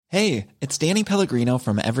Hey, it's Danny Pellegrino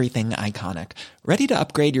from Everything Iconic. Ready to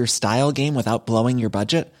upgrade your style game without blowing your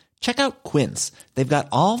budget? Check out Quince. They've got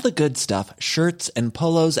all the good stuff, shirts and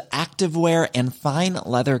polos, activewear, and fine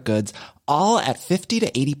leather goods, all at 50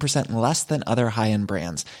 to 80% less than other high-end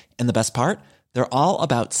brands. And the best part? They're all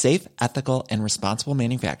about safe, ethical, and responsible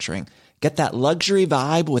manufacturing. Get that luxury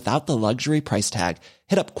vibe without the luxury price tag.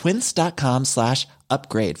 Hit up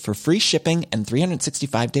quince.com/upgrade for free shipping and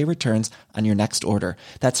 365-day returns on your next order.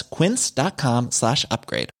 That's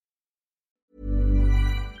quince.com/upgrade.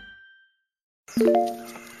 本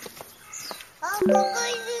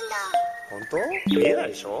当？見えない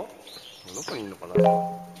でしょ？どこにいるのかな？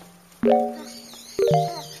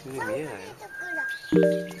見えないよ。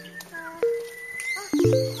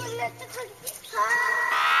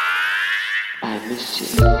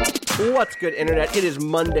What's good, Internet? It is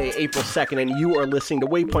Monday, April 2nd, and you are listening to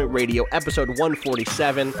Waypoint Radio, episode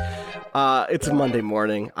 147. It's a Monday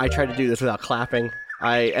morning. I tried to do this without clapping.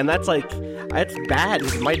 That's bad.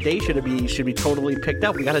 My day should be totally picked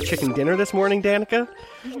up. We got a chicken dinner this morning, Danica.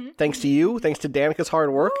 Mm-hmm. Thanks to you. Thanks to Danica's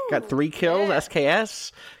hard work. Got 3 kills. Yeah.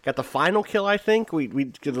 SKS got the final kill. I think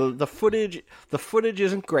the footage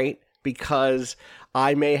isn't great because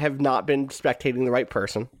I may have not been spectating the right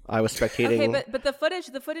person. I was spectating. Okay, but the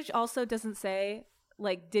footage also doesn't say,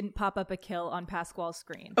 like, didn't pop up a kill on Pasquale's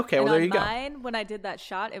screen. Okay, well, there you go. When I did that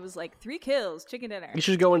shot, it was like 3 kills, chicken dinner. You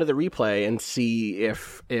should go into the replay and see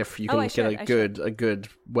if you can get a good,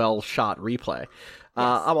 well shot replay. Yes.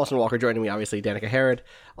 I'm Austin Walker. Joining me, obviously, Danica Herod.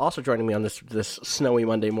 Also joining me on this snowy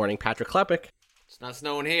Monday morning, Patrick Klepek. It's not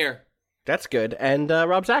snowing here. That's good. And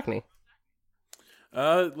Rob Zachney.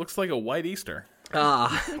 It looks like a white Easter.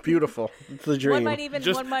 Ah, beautiful. It's the dream.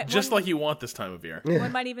 Just like you want this time of year.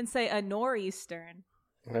 One might even say a nor'eastern.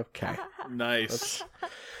 Okay. Nice.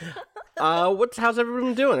 How's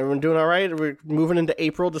everyone doing? Everyone doing all right? We're moving into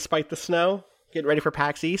April despite the snow. Getting ready for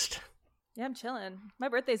PAX East. Yeah, I'm chilling. My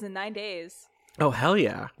birthday's in 9 days. Oh, hell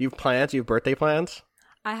yeah. You have plans? You have birthday plans?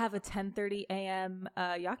 I have a 10:30 a.m.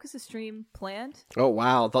 Yakuza stream planned. Oh,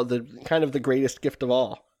 wow. The kind of the greatest gift of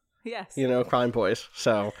all. Yes. Crime boys.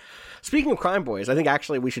 So, speaking of crime boys, I think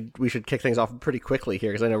actually we should kick things off pretty quickly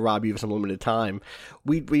here because I know, Rob, you have some limited time.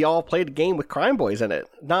 We all played a game with crime boys in it.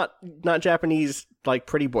 Not Japanese, like,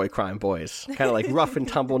 pretty boy crime boys. Kind of like rough and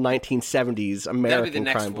tumble 1970s American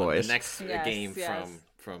crime boys. The next game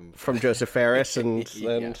from Joseph Ferris and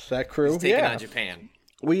that crew. He's taking on Japan.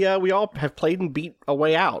 We all have played and beat A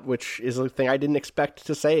Way Out, which is a thing I didn't expect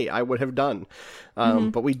to say I would have done.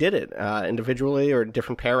 But we did it individually or in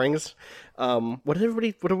different pairings. What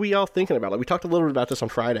are we all thinking about? Like, we talked a little bit about this on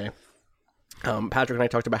Friday. Patrick and I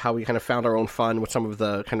talked about how we kind of found our own fun with some of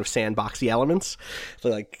the kind of sandboxy elements, so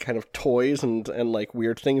like kind of toys and like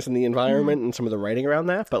weird things in the environment and some of the writing around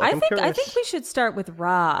that. But like, I think we should start with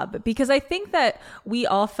Rob because I think that we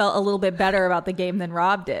all felt a little bit better about the game than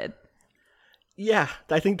Rob did. Yeah,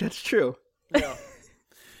 I think that's true. Yeah.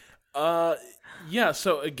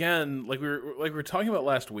 So again, like we were talking about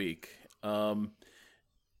last week,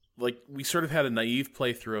 like we sort of had a naive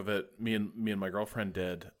playthrough of it. Me and my girlfriend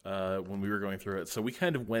did when we were going through it. So we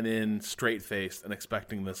kind of went in straight faced and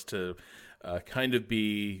expecting this to kind of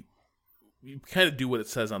do what it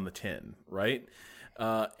says on the tin, right?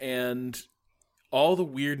 And all the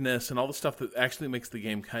weirdness and all the stuff that actually makes the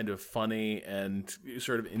game kind of funny and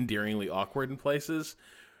sort of endearingly awkward in places,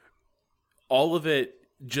 all of it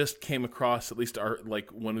just came across, at least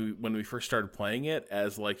when we first started playing it,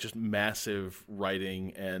 as like just massive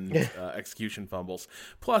writing and execution fumbles.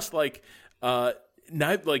 Plus, not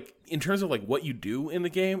like in terms of like what you do in the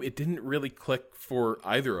game, it didn't really click for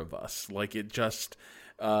either of us. Like it just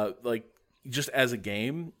just as a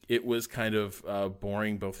game, it was kind of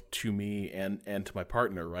boring both to me and to my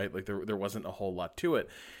partner, right? Like there wasn't a whole lot to it.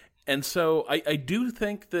 And so I do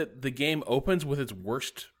think that the game opens with its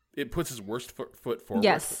worst. It puts its worst foot forward.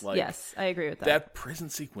 Yes, yes, I agree with that. That prison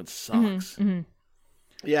sequence sucks. Mm-hmm, mm-hmm.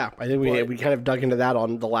 Yeah, I think we kind of dug into that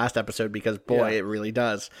on the last episode because, boy, it really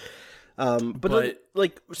does. But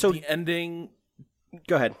the ending...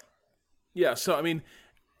 Go ahead. Yeah, so, I mean...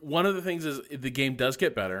 One of the things is the game does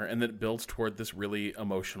get better, and that it builds toward this really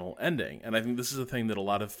emotional ending. And I think this is a thing that a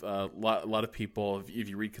lot of people, if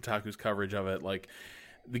you read Kotaku's coverage of it, like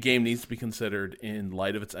the game needs to be considered in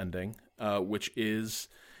light of its ending, which is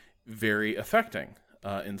very affecting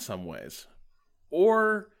in some ways,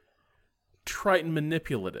 or trite and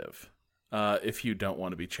manipulative. If you don't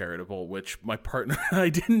want to be charitable, which my partner and I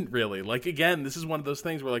didn't really like. Again, this is one of those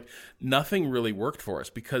things where like nothing really worked for us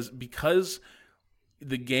because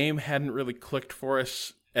the game hadn't really clicked for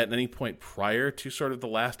us at any point prior to sort of the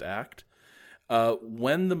last act.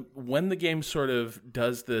 when the game sort of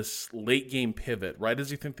does this late game pivot, right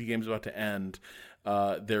as you think the game's about to end,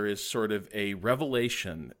 there is sort of a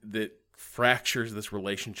revelation that fractures this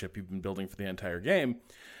relationship you've been building for the entire game.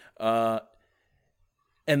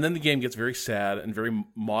 And then the game gets very sad and very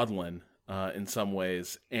maudlin in some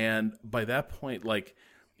ways. And by that point, like,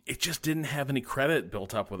 it just didn't have any credit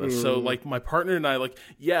built up with us. So, like, my partner and I, like,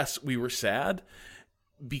 yes, we were sad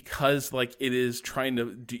because, like, it is trying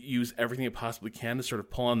to use everything it possibly can to sort of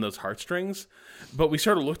pull on those heartstrings. But we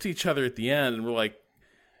sort of looked at each other at the end and we're like,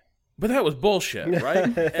 but that was bullshit, right?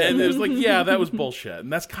 And it was like, yeah, that was bullshit.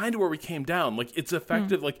 And that's kind of where we came down. Like, it's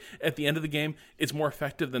effective. Like, at the end of the game, it's more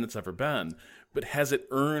effective than it's ever been. But has it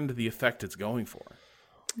earned the effect it's going for?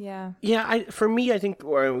 Yeah. Yeah, for me, I think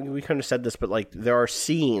we kind of said this, but like there are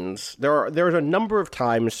scenes. There's a number of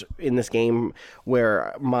times in this game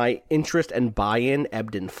where my interest and buy-in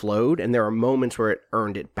ebbed and flowed, and there are moments where it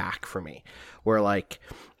earned it back for me. Where, like,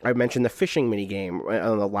 I mentioned the fishing minigame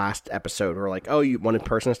on the last episode, where, like, oh, one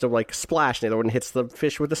person has to, like, splash, and the other one hits the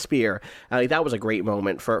fish with a spear. That was a great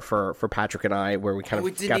moment for Patrick and I, where we kind of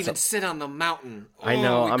we didn't even sit on the mountain. I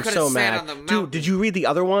know, I'm so mad. Dude, did you read the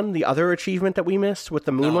other one? The other achievement that we missed with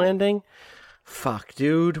the moon landing? Fuck,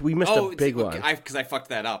 dude, we missed a big one. Because I fucked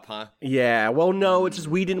that up, huh? Yeah, well, no, it's just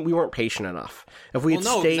we weren't patient enough. If we had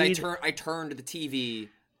stayed... I turned the TV...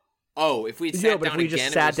 Oh, if we sat down again,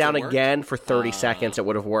 just sat down again for 30 seconds, it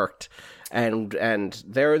would have worked. And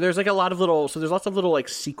there's like a lot of little, so there's lots of little like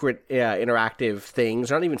secret interactive things,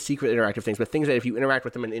 not even secret interactive things, but things that if you interact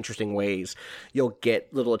with them in interesting ways, you'll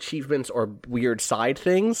get little achievements or weird side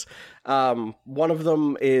things. One of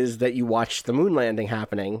them is that you watch the moon landing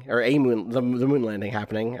happening, or the moon landing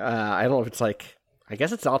happening. I don't know if it's like, I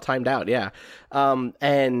guess it's all timed out, yeah.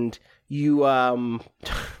 And you,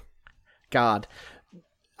 God.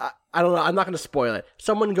 I don't know. I'm not going to spoil it.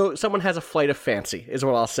 Someone has a flight of fancy, is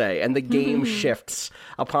what I'll say, and the game shifts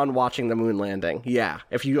upon watching the moon landing. Yeah,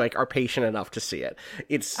 if you like are patient enough to see it,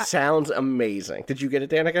 it sounds amazing. Did you get it,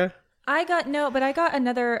 Danica? I got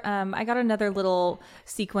another little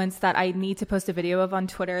sequence that I need to post a video of on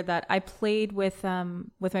Twitter that I played with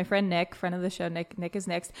my friend Nick, friend of the show. Nick is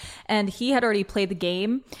next, and he had already played the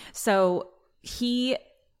game, so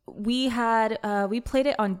we played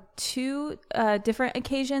it on two different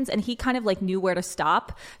occasions, and he kind of like knew where to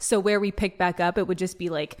stop. So where we picked back up, it would just be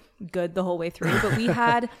like good the whole way through. But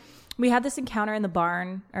we had this encounter in the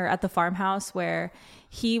barn or at the farmhouse where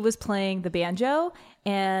he was playing the banjo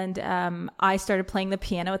and I started playing the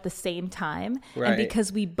piano at the same time. Right. And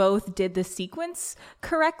because we both did the sequence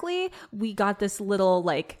correctly, we got this little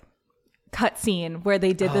like cutscene where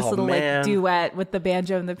they did this little like duet with the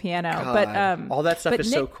banjo and the piano. God. But all that stuff is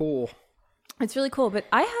so cool. It's really cool. But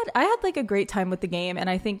I had like a great time with the game, and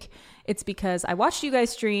I think it's because I watched you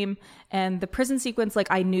guys stream, and the prison sequence, like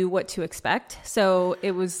I knew what to expect. So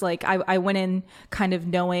it was like I went in kind of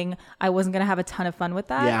knowing I wasn't gonna have a ton of fun with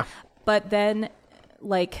that. Yeah. But then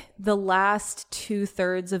like the last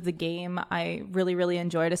 2/3 of the game I really, really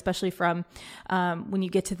enjoyed, especially from when you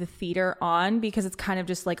get to the theater on, because it's kind of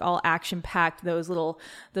just like all action packed,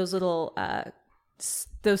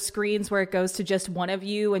 those screens where it goes to just one of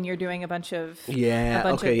you and you're doing a bunch of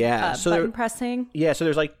button pressing. Yeah, so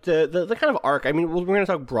there's like the kind of arc. I mean, we're going to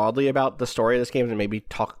talk broadly about the story of this game and maybe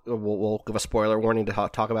we'll give a spoiler warning to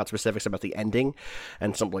talk about specifics about the ending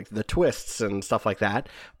and some like the twists and stuff like that.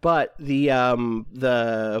 But the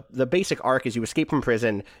basic arc is you escape from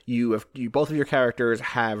prison. You both of your characters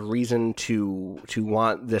have reason to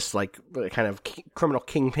want this like kind of criminal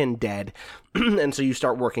kingpin dead. And so you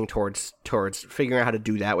start working towards figuring out how to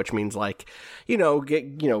do that, which means like,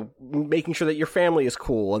 making sure that your family is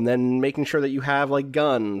cool, and then making sure that you have like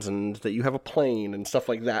guns and that you have a plane and stuff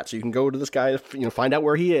like that. So you can go to this guy to, find out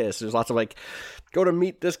where he is. There's lots of like, go to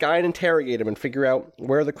meet this guy and interrogate him and figure out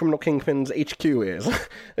where the criminal kingpin's HQ is.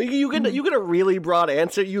 You get a really broad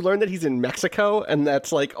answer. You learn that he's in Mexico, and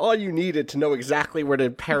that's like all you needed to know exactly where to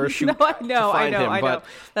parachute. I know.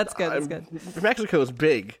 That's good. Mexico's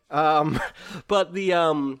big. But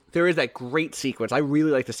there is that great sequence. I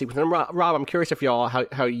really like the sequence. And Rob, I'm curious if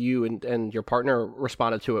how you and your partner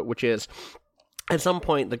responded to it, which is at some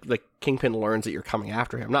point the Kingpin learns that you're coming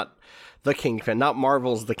after him. Not the Kingpin, not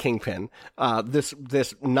Marvel's the Kingpin. This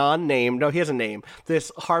non-name, no, he has a name.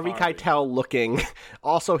 This Harvey Keitel looking,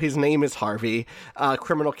 also his name is Harvey,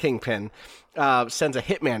 criminal Kingpin, sends a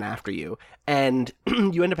hitman after you, and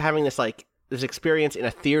you end up having this like this experience in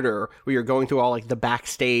a theater where you're going through all like the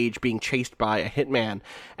backstage, being chased by a hitman,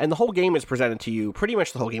 and the whole game is presented to you. Pretty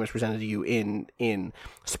much the whole game is presented to you in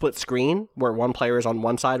split screen, where one player is on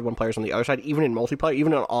one side, one player is on the other side. Even in multiplayer,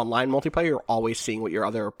 even in online multiplayer, you're always seeing what your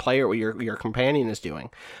other player, what your companion is doing.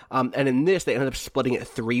 And in this, they ended up splitting it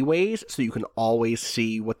 3 ways, so you can always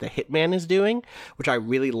see what the hitman is doing, which I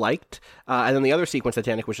really liked. And then the other sequence that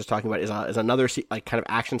Danik was just talking about is another like kind of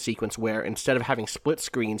action sequence where instead of having split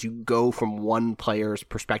screens, you go from one player's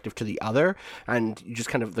perspective to the other, and you just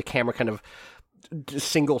kind of, the camera kind of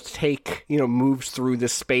single take, moves through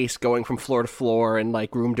this space, going from floor to floor and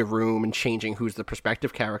like room to room and changing who's the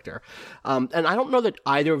perspective character. And I don't know that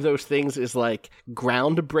either of those things is like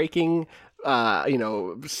groundbreaking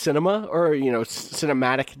cinema or,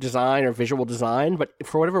 cinematic design or visual design, but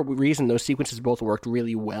for whatever reason, those sequences both worked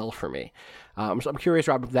really well for me. So I'm curious,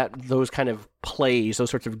 Rob, if those kind of plays, those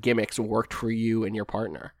sorts of gimmicks worked for you and your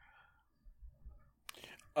partner.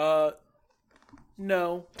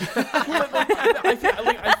 No.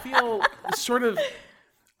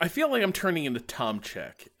 I feel like I'm turning into Tom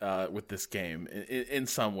Chick with this game in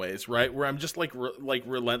some ways, right? Where I'm just like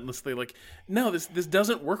relentlessly like, no, this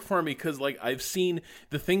doesn't work for me, because like I've seen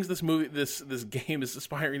the things this game is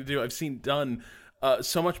aspiring to do. I've seen done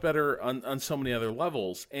so much better on so many other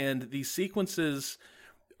levels, and these sequences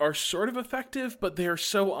are sort of effective, but they are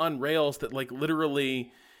so on rails that like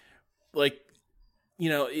literally, like,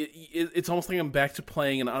 it's almost like I'm back to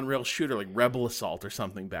playing an on-rail shooter like Rebel Assault or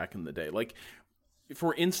something back in the day. Like,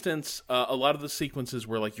 for instance, a lot of the sequences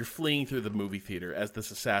where like you're fleeing through the movie theater as this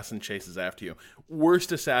assassin chases after you.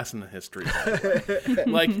 Worst assassin in history.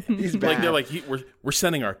 Like, he's bad. Like they're like, we're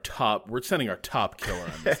sending our top killer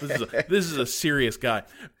on this. This is a serious guy.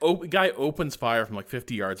 Guy opens fire from like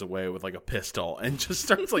 50 yards away with like a pistol and just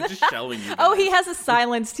starts like just shelling you guys. Oh, he has a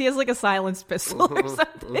silenced pistol or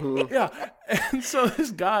something. Yeah. And so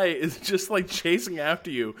this guy is just like chasing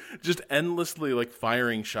after you, just endlessly like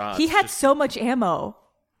firing shots. He had so much ammo.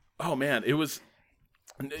 Oh man, it was.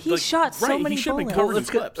 He shot so many he should have been bullets.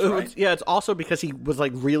 covered in clips, right? Yeah, it's also because he was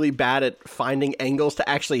like really bad at finding angles to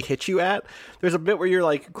actually hit you at. There's a bit where you're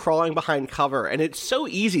like crawling behind cover, and it's so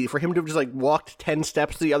easy for him to have just like walked 10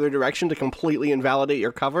 steps the other direction to completely invalidate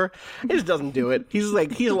your cover. He just doesn't do it. He's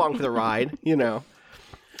along for the ride,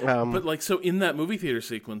 But like, so in that movie theater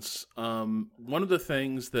sequence, one of the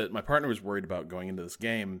things that my partner was worried about going into this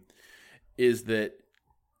game is that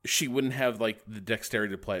she wouldn't have like the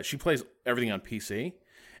dexterity to play it. She plays everything on PC,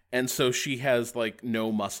 and so she has like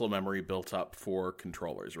no muscle memory built up for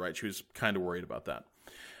controllers, right? She was kind of worried about that.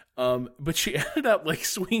 But she ended up like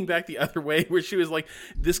swinging back the other way, where she was like,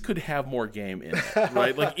 this could have more game in it,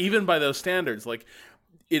 right? Like, even by those standards, like,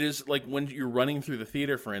 it is like when you're running through the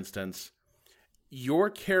theater, for instance, your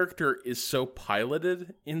character is so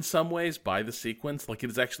piloted in some ways by the sequence, like it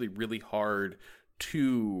is actually really hard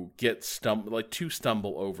to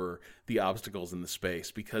stumble over the obstacles in the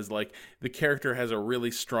space, because like the character has a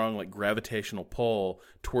really strong like gravitational pull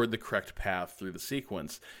toward the correct path through the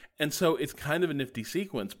sequence. And so it's kind of a nifty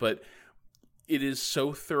sequence, but it is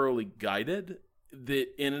so thoroughly guided that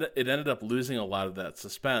it ended up losing a lot of that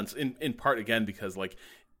suspense, in part again because like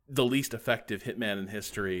the least effective hitman in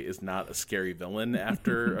history is not a scary villain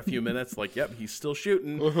after a few minutes. Like, yep, he's still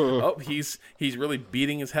shooting. Oh, he's really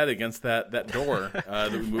beating his head against that door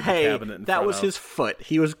that we moved the cabinet in that was of. His foot.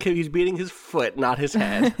 He's beating his foot, not his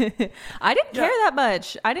head. I didn't care that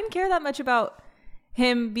much. I didn't care that much about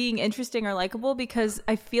him being interesting or likable, because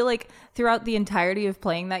I feel like throughout the entirety of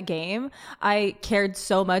playing that game, I cared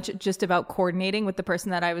so much just about coordinating with the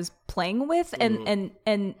person that I was playing with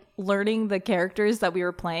and learning the characters that we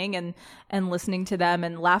were playing and listening to them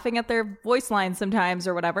and laughing at their voice lines sometimes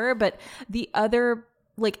or whatever. But the other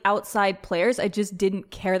like outside players, I just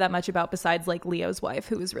didn't care that much about, besides like Leo's wife,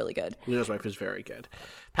 who was really good. Leo's wife is very good.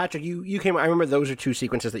 Patrick, you came. I remember those are two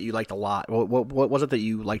sequences that you liked a lot. What was it that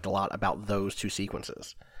you liked a lot about those two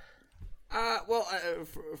sequences?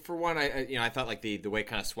 For one, I thought like the way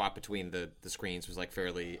kind of swap between the screens was like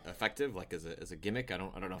fairly effective, like as a gimmick. I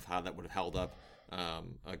don't know how that would have held up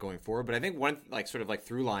going forward, but I think one like sort of like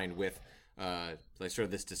through line with like sort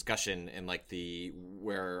of this discussion and like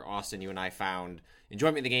where Austin, you and I found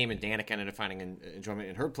enjoyment in the game, and Danica ended up finding enjoyment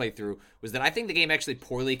in her playthrough, was that I think the game actually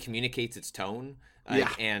poorly communicates its tone.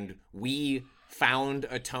 And we found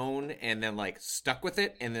a tone and then like stuck with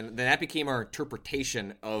it, and then that became our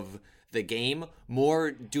interpretation of the game,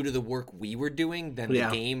 more due to the work we were doing than the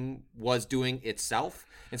game was doing itself.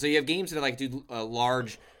 And so you have games that like do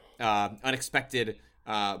large unexpected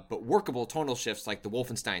but workable tonal shifts like the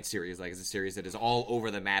Wolfenstein series, like it's a series that is all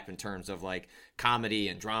over the map in terms of like comedy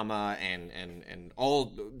and drama and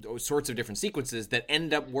all sorts of different sequences that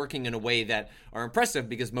end up working in a way that are impressive,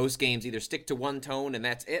 because most games either stick to one tone and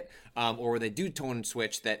that's it, or they do tone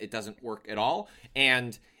switch that it doesn't work at all.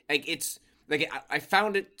 And like it's like I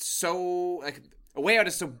found it so like A Way Out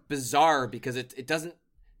is so bizarre because it doesn't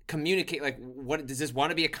communicate. Like, what does this want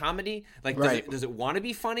to be, a comedy? Like, does it want to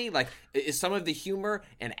be funny? Like, is some of the humor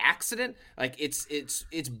an accident? Like, it's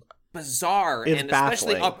bizarre, it's and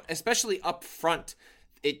baffling. especially up front,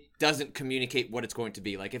 it doesn't communicate what it's going to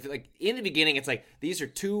be. Like, if like in the beginning it's like these are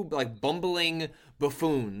two like bumbling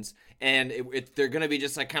buffoons, and they're gonna be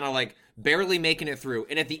just like kind of like barely making it through,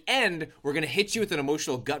 and at the end we're gonna hit you with an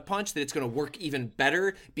emotional gut punch that it's gonna work even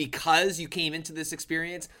better because you came into this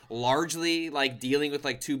experience largely like dealing with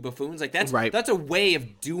like two buffoons. Like that's a way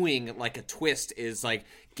of doing like a twist, is like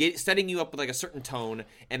setting you up with like a certain tone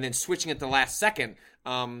and then switching at the last second.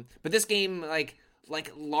 But this game like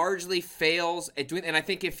largely fails at doing, and I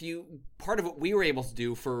think part of what we were able to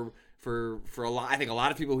do for a lot, I think a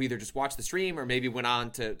lot of people who either just watched the stream or maybe went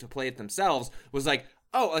on to play it themselves, was like,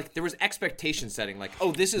 oh, like there was expectation setting, like,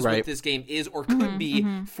 oh, this is what this game is or could be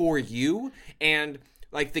for you. And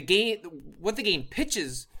like what the game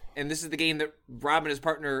pitches, and this is the game that Rob and his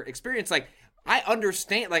partner experienced, like I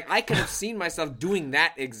understand, like I could have seen myself doing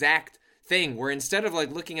that exact thing, where instead of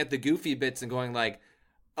like looking at the goofy bits and going like,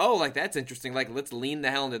 oh, like that's interesting, like let's lean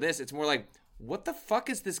the hell into this, it's more like, what the fuck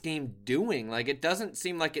is this game doing? Like, it doesn't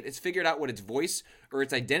seem like it's figured out what its voice or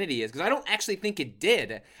its identity is, because I don't actually think it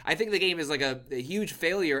did. I think the game is like a huge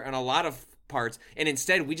failure on a lot of parts, and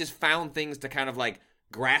instead we just found things to kind of like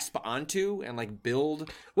grasp onto and like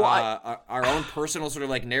build our own personal sort of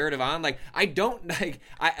like narrative on. Like, I don't like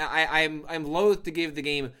I'm loath to give the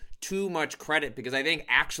game too much credit, because I think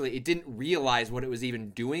actually it didn't realize what it was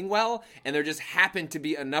even doing well, and there just happened to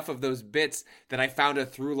be enough of those bits that I found a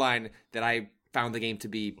through line that I found the game to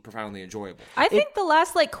be profoundly enjoyable. I think the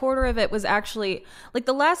last like quarter of it was actually like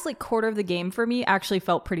the last like quarter of the game for me actually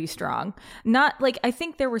felt pretty strong. Not like, I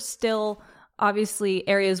think there were still obviously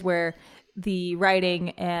areas where the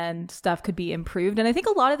writing and stuff could be improved, and I think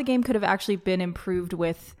a lot of the game could have actually been improved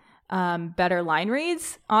with better line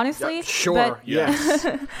reads, honestly. Yeah, sure. Yes.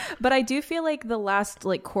 But I do feel like the last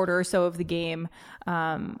like quarter or so of the game,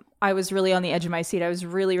 I was really on the edge of my seat. I was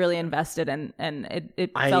really, really invested, and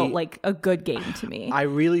it felt like a good game to me. I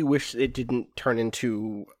really wish it didn't turn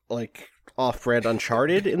into like off-brand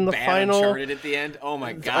Uncharted in the final. Uncharted at the end. Oh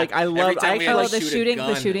my god! Like, I love. The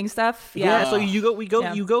shooting stuff. Yeah. So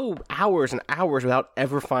you go hours and hours without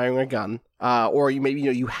ever firing a gun. Or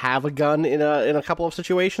you have a gun in a couple of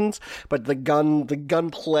situations, but the gun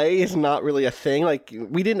play is not really a thing. Like,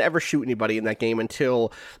 we didn't ever shoot anybody in that game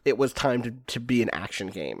until it was time to be an action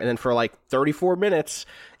game, and then for like 34 minutes.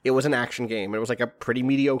 It was an action game. It was like a pretty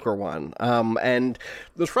mediocre one. And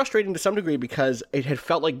it was frustrating to some degree because it had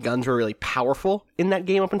felt like guns were really powerful in that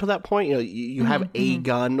game up until that point. You know, you have a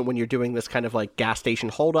gun when you're doing this kind of like gas station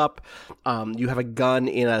holdup. You have a gun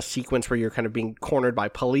in a sequence where you're kind of being cornered by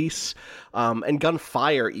police. And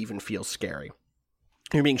gunfire even feels scary.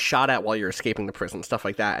 You're being shot at while you're escaping the prison, stuff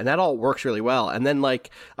like that. And that all works really well. And then, like,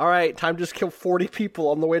 all right, time to just kill 40 people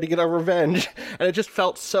on the way to get our revenge. And it just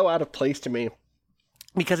felt so out of place to me.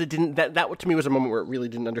 Because it didn't, that to me was a moment where it really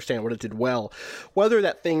didn't understand what it did well. Whether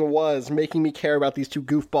that thing was making me care about these two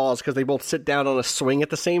goofballs because they both sit down on a swing at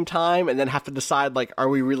the same time and then have to decide, like, are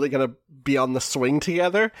we really going to be on the swing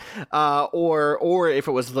together? Or if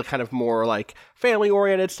it was the kind of more, like,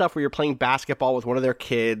 family-oriented stuff where you're playing basketball with one of their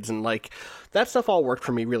kids and, like, that stuff all worked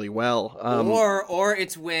for me really well. Or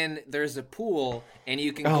it's when there's a pool and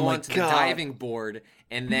you can go onto the diving board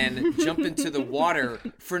and then jump into the water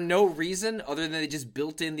for no reason other than they just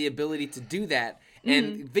built in the ability to do that.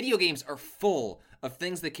 And video games are full of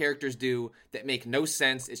things that characters do that make no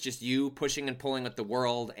sense. It's just you pushing and pulling with the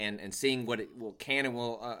world and seeing what it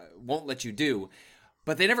won't let you do.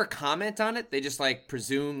 But they never comment on it. They just like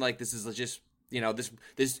presume like this is just, you know,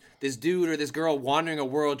 this dude or this girl wandering a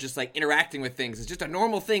world just like interacting with things. It's just a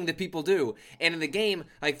normal thing that people do. And in the game,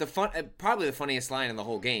 like probably the funniest line in the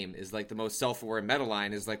whole game is like the most self-aware meta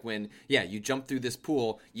line is like when, you jump through this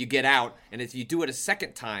pool, you get out, and if you do it a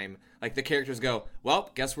second time, like the characters go,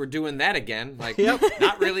 well, guess we're doing that again. Like,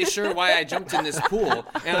 not really sure why I jumped in this pool.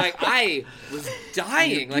 And like, I was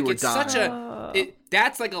dying. Like, it's dying.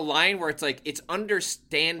 That's like a line where it's like, it's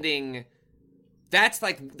understanding. That's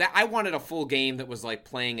like that. I wanted a full game that was like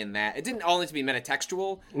playing in that. It didn't all need to be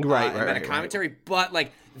metatextual, meta commentary, but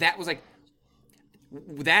like that was like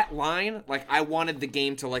that line, like I wanted the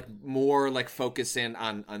game to like more like focus in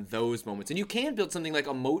on those moments, and you can build something like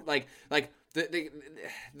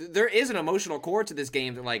there is an emotional core to this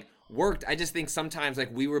game that like worked. I just think sometimes like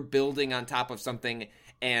we were building on top of something,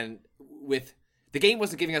 and with the game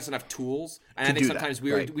wasn't giving us enough tools, and I think sometimes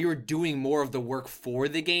we were doing more of the work for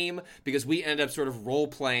the game because we ended up sort of role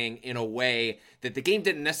playing in a way that the game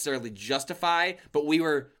didn't necessarily justify, but we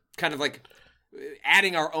were kind of like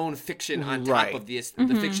adding our own fiction on top of the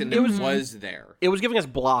fiction that was there. It was giving us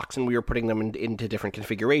blocks, and we were putting them into different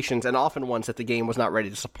configurations, and often ones that the game was not ready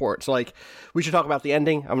to support. So, like, we should talk about the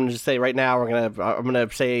ending. I'm going to just say right now, I'm going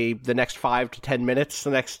to say the next 5 to 10 minutes.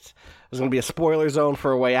 There's going to be a spoiler zone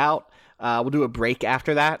for A Way Out. We'll do a break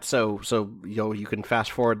after that, so you can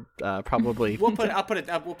fast forward. Probably we'll put a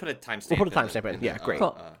timestamp. We'll put a timestamp in. Yeah, great.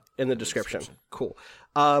 Cool. In the description. Cool.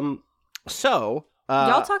 So.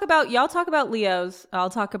 Y'all talk about Leo's. I'll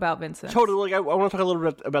talk about Vincent. Totally. Like, I want to talk a little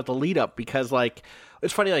bit about the lead up because, like,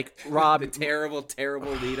 it's funny. Like Rob, the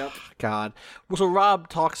terrible lead up. God. Well, so Rob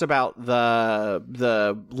talks about the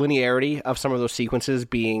linearity of some of those sequences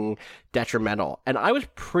being detrimental, and I was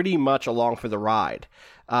pretty much along for the ride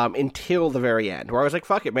until the very end, where I was like,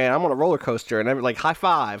 "Fuck it, man! I'm on a roller coaster," and I'm like, "High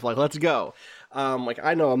five! Like, let's go!" Like,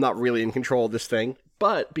 I know I'm not really in control of this thing,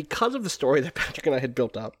 but because of the story that Patrick and I had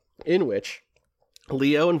built up, in which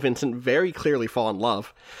Leo and Vincent very clearly fall in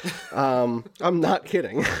love. I'm not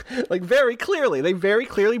kidding. Like, very clearly. They very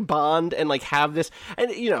clearly bond and, like, have this...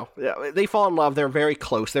 And, you know, they fall in love. They're very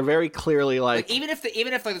close. They're very clearly, like even if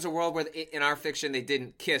like, there's a world where, in our fiction, they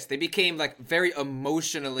didn't kiss, they became, like, very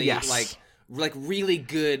emotionally, like really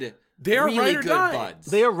good... They're really ride or good die. buds.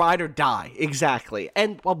 They are ride or die, exactly.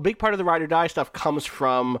 And a big part of the ride or die stuff comes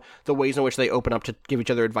from the ways in which they open up to give each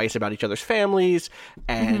other advice about each other's families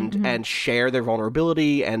and share their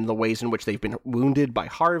vulnerability and the ways in which they've been wounded by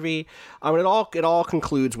Harvey. It all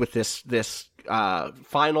concludes with this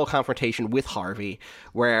final confrontation with Harvey,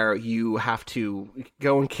 where you have to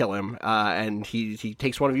go and kill him, and he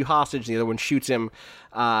takes one of you hostage, and the other one shoots him,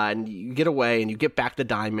 and you get away, and you get back the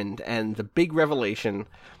diamond, and the big revelation.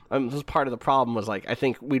 This was part of the problem was, like, I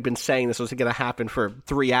think we'd been saying this was going to happen for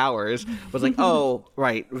 3 hours, was like, oh,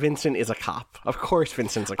 right, Vincent is a cop. Of course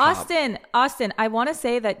Vincent's a cop. Austin, I want to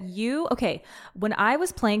say that when I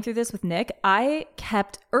was playing through this with Nick, I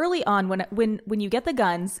kept early on when you get the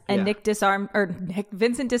guns and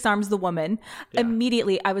Vincent disarms the woman,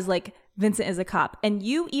 immediately I was like, Vincent is a cop. And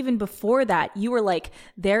you, even before that, you were like,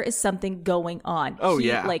 there is something going on.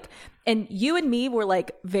 And you and me were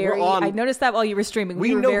like I noticed that while you were streaming.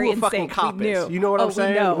 We were know very who a fucking cop is. You know what I'm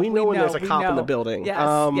saying? We know when there's a cop in the building.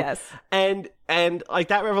 Yes. And like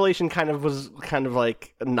that revelation was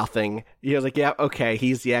like nothing. He was like, yeah, okay,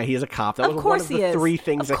 he's a cop. That was one of the 3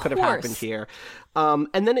 things that could have happened here.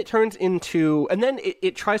 And then it turns into, and then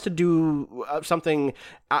it tries to do something.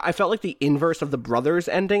 I felt like the inverse of the Brothers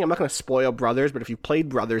ending. I'm not going to spoil Brothers, but if you played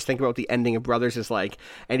Brothers, think about what the ending of Brothers is like.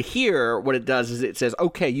 And here, what it does is it says,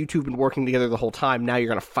 okay, you two have been working together the whole time. Now you're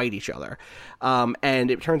going to fight each other. And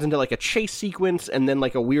it turns into like a chase sequence and then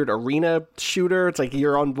like a weird arena shooter. It's like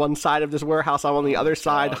you're on one side of this warehouse, I'm on the other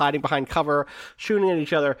side, hiding behind cover, shooting at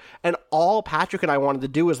each other. And all Patrick and I wanted to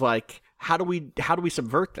do was like, how do we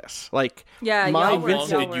subvert this? Like, how long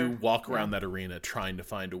did you walk around that arena trying to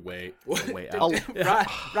find a way out?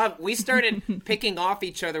 Rob, we started picking off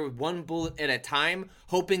each other with one bullet at a time,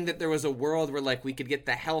 hoping that there was a world where like we could get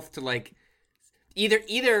the health to like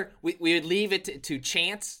either we would leave it to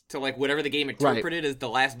chance, to like whatever the game interpreted as the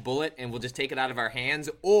last bullet, and we'll just take it out of our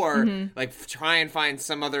hands, or like try and find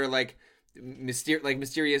some other like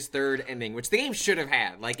mysterious third ending, which the game should have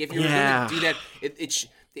had. Like, if you were going to do that,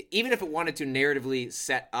 even if it wanted to narratively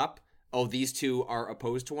set up, these two are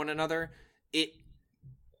opposed to one another,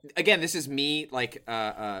 again, this is me, like,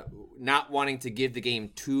 not wanting to give the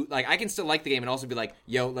game too, like, I can still like the game and also be like,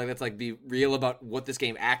 yo, like, let's, like, be real about what this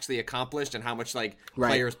game actually accomplished and how much, like,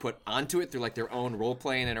 players put onto it through, like, their own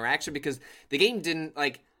role-play and interaction, because the game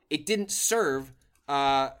didn't serve,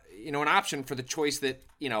 an option for the choice that,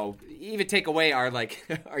 even take away our, like,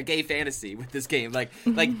 our gay fantasy with this game.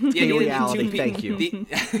 Gay reality, thank you.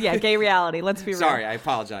 Gay reality, let's be real. Sorry, I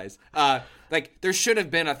apologize. There should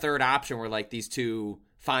have been a third option where, like, these two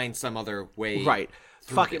find some other way. Right.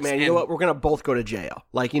 Fuck it, man. You know what? We're gonna both go to jail.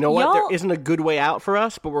 Like, you know what? There isn't a good way out for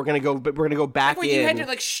us, but we're gonna go back in. You had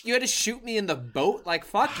to you had to shoot me in the boat. Like,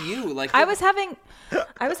 fuck you. Like, I was having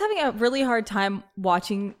a really hard time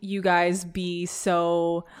watching you guys be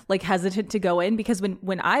so like hesitant to go in, because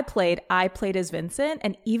when I played as Vincent,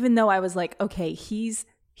 and even though I was like, okay, he's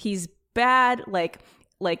bad, like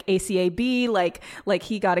like ACAB, like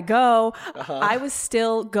he gotta go. I was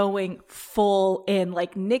still going full in.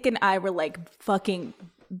 Like Nick and I were like fucking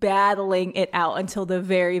battling it out until the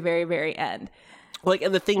very, very, very end. Like,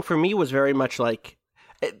 and the thing for me was very much like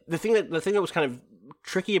the thing that was kind of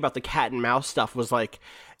tricky about the cat and mouse stuff was like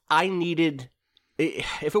I needed.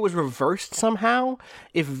 If it was reversed somehow,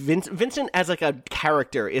 if Vincent as like a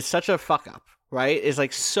character is such a fuck up, right? Is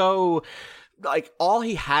like so, like all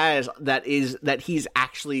he has that he's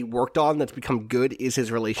actually worked on that's become good is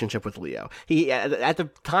his relationship with Leo. He at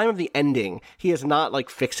the time of the ending, he has not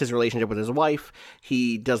like fixed his relationship with his wife.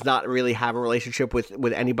 He does not really have a relationship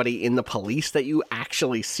with anybody in the police that you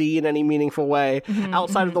actually see in any meaningful way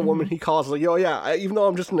outside of the woman he calls. Like, oh yeah, even though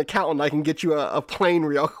I'm just an accountant, I can get you a plane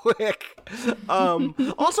real quick.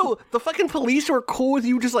 Also, the fucking police were cool with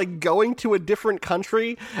you just like going to a different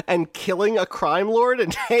country and killing a crime lord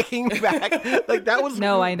and taking back. Like that was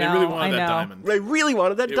I know. They really wanted that diamond. They really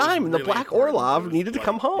wanted that diamond. Really the Black Orlov needed to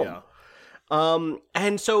come home. Yeah.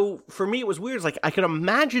 And so for me, it was weird. It's like I could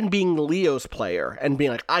imagine being Leo's player and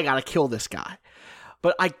being like, I gotta kill this guy.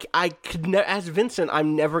 But I could as Vincent,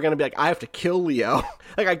 I'm never gonna be like, I have to kill Leo.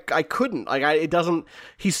 Like I couldn't. Like it doesn't.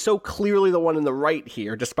 He's so clearly the one in the right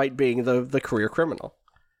here, despite being the career criminal.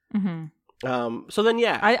 So then,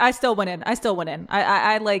 yeah, I still went in.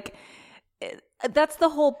 I like. That's the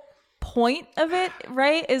whole point of it,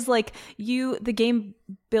 right? Is like the game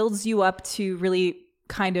builds you up to really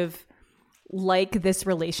kind of like this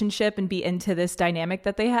relationship and be into this dynamic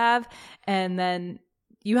that they have, and then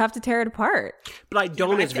you have to tear it apart. But I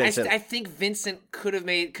don't as Vincent. I think Vincent could have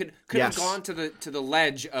gone to the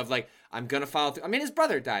ledge of like, I'm gonna follow through. I mean, his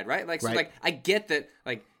brother died, right? Like, so like I get that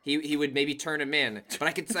like he would maybe turn him in, but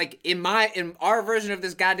I could like in our version of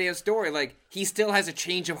this goddamn story, like he still has a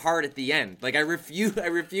change of heart at the end. Like I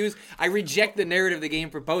reject the narrative the game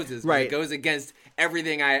proposes. Right, it goes against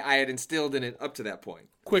everything I had instilled in it up to that point.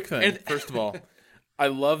 Quick thing, first of all. I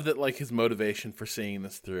love that like his motivation for seeing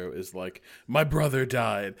this through is like, my brother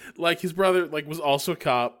died. Like his brother like was also a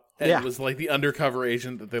cop and was like the undercover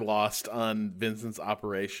agent that they lost on Vincent's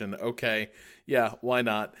operation. Okay, yeah, why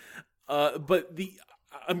not? But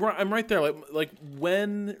I'm right there. Like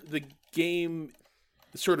when the game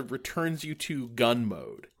sort of returns you to gun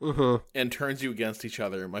mode and turns you against each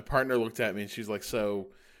other, my partner looked at me and she's like, "So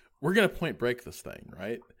we're gonna point break this thing,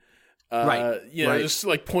 right?" Just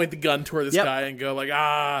like point the gun toward this guy and go like,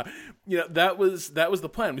 that was the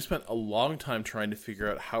plan. We spent a long time trying to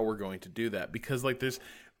figure out how we're going to do that because like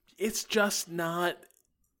it's not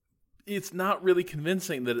really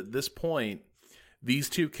convincing that at this point, these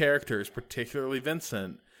two characters, particularly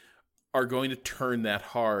Vincent, are going to turn that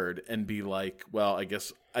hard and be like, well, I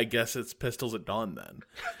guess it's pistols at dawn then.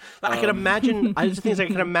 I can imagine, I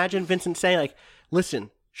can imagine Vincent saying like,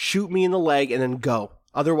 listen, shoot me in the leg and then go.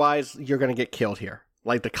 Otherwise, you're going to get killed here.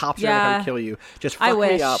 Like, the cops are going to come kill you. Just fuck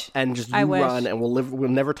me up and just run and we'll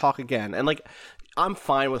never talk again. And, like, I'm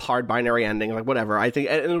fine with hard binary endings. Like, whatever. I think,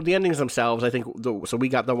 and the endings themselves, I think, so we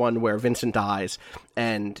got the one where Vincent dies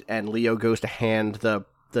and Leo goes to hand the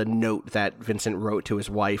note that Vincent wrote to his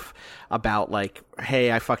wife about, like,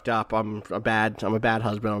 hey, I fucked up. I'm a bad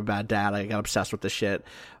husband. I'm a bad dad. I got obsessed with this shit.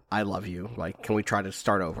 I love you. Like, can we try to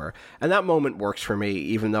start over? And that moment works for me,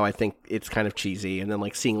 even though I think it's kind of cheesy. And then,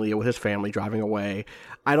 like, seeing Leo with his family driving away.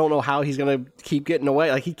 I don't know how he's going to keep getting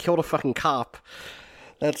away. Like, he killed a fucking cop.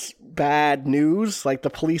 That's bad news. Like, the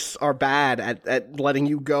police are bad at letting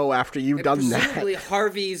you go after you've done that. Presumably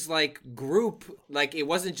Harvey's, like, group, like, it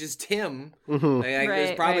wasn't just him. Like,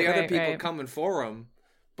 there's probably other people coming for him.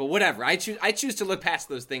 But whatever. I choose to look past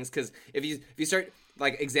those things, because if you start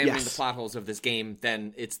like examining the plot holes of this game,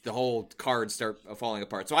 then it's the whole cards start falling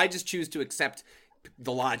apart. So I just choose to accept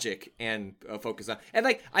the logic and focus on. And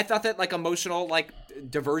like I thought that like emotional like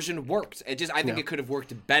diversion worked. I think it could have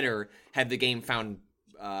worked better had the game found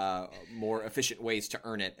more efficient ways to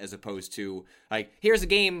earn it, as opposed to like, here's a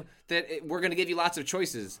game that we're going to give you lots of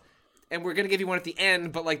choices. And we're gonna give you one at the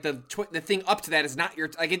end, but like the thing up to that is not your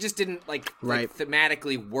like. It just didn't like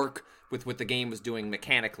thematically work with what the game was doing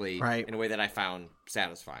mechanically in a way that I found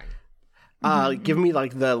satisfying. Give me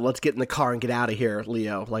like the let's get in the car and get out of here,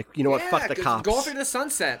 Leo. Like, you know what? Fuck the cops. Go off into the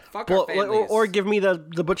sunset. Fuck our families. Or give me the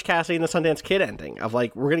Butch Cassidy and the Sundance Kid ending of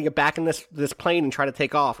like, we're gonna get back in this plane and try to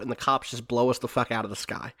take off, and the cops just blow us the fuck out of the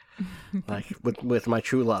sky, like with my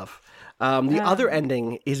true love. The other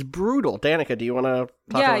ending is brutal. Danica, do you want to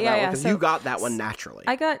talk about that one? Because you got that one naturally.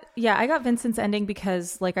 I got Vincent's ending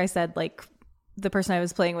because, like I said, like the person I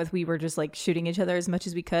was playing with, we were just like shooting each other as much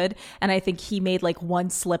as we could. And I think he made like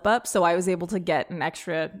one slip up. So I was able to get an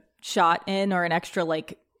extra shot in, or an extra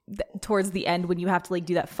like towards the end when you have to like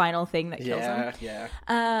do that final thing that kills him.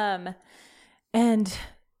 Yeah. And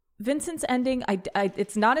Vincent's ending,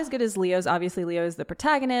 it's not as good as Leo's. Obviously, Leo is the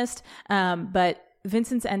protagonist, but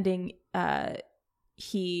Vincent's ending,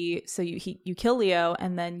 you kill Leo,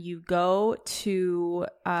 and then you go to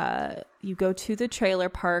the trailer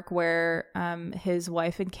park where his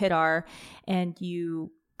wife and kid are, and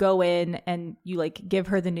you go in and you like give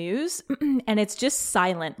her the news, and it's just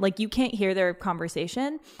silent. Like you can't hear their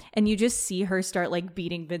conversation, and you just see her start like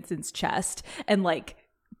beating Vincent's chest and like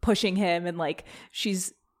pushing him, and like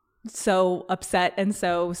she's so upset and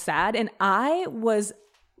so sad, and I was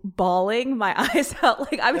bawling my eyes out.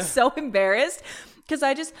 Like I was so embarrassed because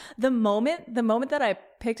I just the moment that I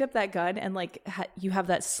picked up that gun and like you have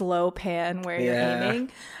that slow pan where you're aiming,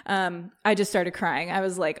 I just started crying. I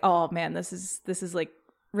was like, oh man, this is like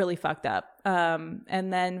really fucked up.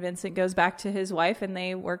 And then Vincent goes back to his wife and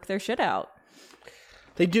they work their shit out.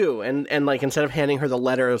 They do, and like instead of handing her the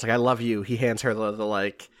letter, it was like I love you, he hands her the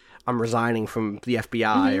like I'm resigning from the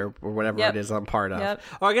FBI or whatever it is I'm part of. Yep.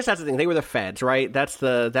 Oh, I guess that's the thing. They were the feds, right?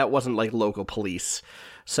 That wasn't like local police.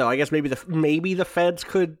 So I guess maybe the feds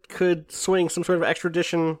could swing some sort of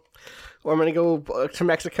extradition, or I'm going to go to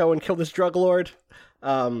Mexico and kill this drug lord.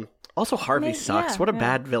 Also, Harvey sucks. What a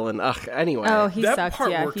bad villain. Ugh. Anyway. Oh, he that sucks.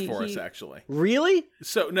 part Yeah, worked for us actually. Really?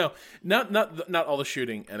 So no, not all the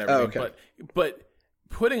shooting and everything, but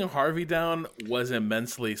putting Harvey down was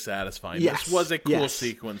immensely satisfying. Yes. This was a cool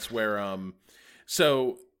sequence where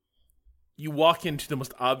so you walk into the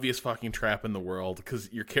most obvious fucking trap in the world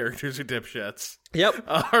because your characters are dipshits. Yep.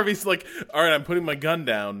 Harvey's like, all right, I'm putting my gun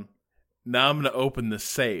down. Now I'm going to open the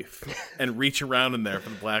safe and reach around in there for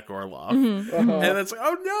the Black Orloff. And it's like,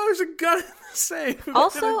 oh no, there's a gun in the safe.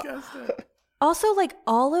 Also, like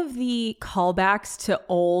all of the callbacks to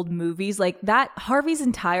old movies, like that Harvey's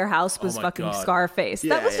entire house was fucking God. Scarface.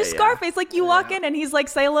 Yeah, that was just yeah. Scarface. Like you walk in and he's like,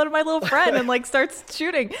 say hello to my little friend, and like starts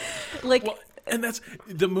shooting. Like, well, and that's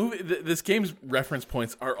the movie. This game's reference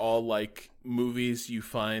points are all like movies you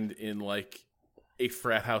find in like a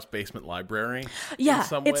frat house basement library. yeah, in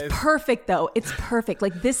some it's ways. perfect though. It's perfect.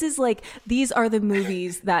 Like this is like these are the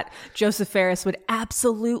movies that Joseph Ferris would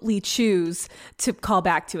absolutely choose to call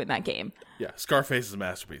back to in that game. Yeah, Scarface is a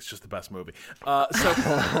masterpiece. Just the best movie. No, that's not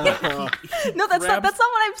what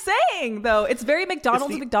I'm saying though. It's very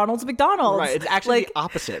McDonald's. Right. It's actually the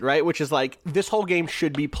opposite, right? Which is like this whole game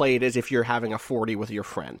should be played as if you're having a 40 with your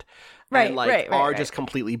friend. Right, and like right. just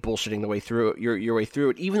completely bullshitting the way through it, your way through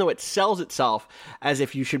it, even though it sells itself as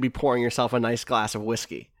if you should be pouring yourself a nice glass of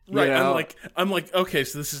whiskey. Right, You know? I'm like, okay,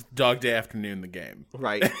 so this is Dog Day Afternoon, the game.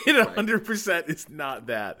 Right. It 100% is not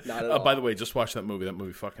that. Not at all. By the way, just watch that movie. That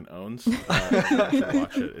movie fucking owns. You should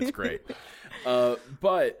watch it. It's great.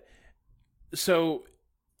 But so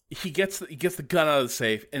he gets the gun out of the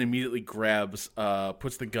safe and immediately puts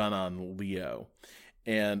the gun on Leo.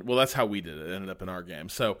 And, well, that's how we did it. It ended up in our game.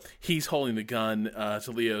 So he's holding the gun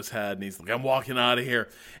to Leo's head, and he's like, I'm walking out of here.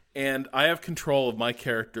 And I have control of my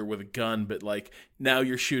character with a gun, but, like, now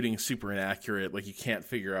you're shooting super inaccurate. Like, you can't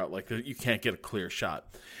figure out, like, you can't get a clear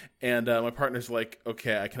shot. And my partner's like,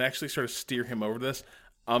 okay, I can actually sort of steer him over this.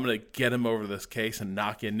 I'm going to get him over this case and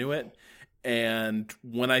knock into it. And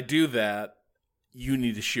when I do that, you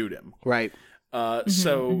need to shoot him. Right.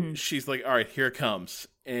 So she's like, all right, here it comes.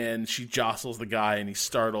 And she jostles the guy and he's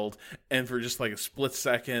startled. And for just like a split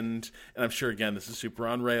second, and I'm sure, again, this is super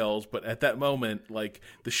on rails, but at that moment, like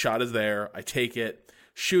the shot is there. I take it,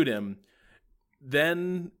 shoot him.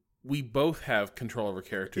 Then we both have control over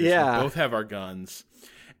characters. Yeah. We both have our guns.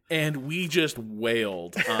 And we just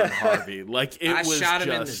wailed on Harvey. Like it I was shot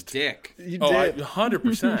him in the just... dick. You Oh, did.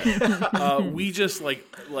 100%. We just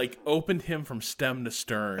like opened him from stem to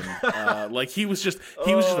stern. Like he was just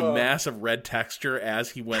a mass of red texture as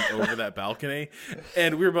he went over that balcony,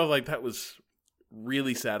 and we were both like, that was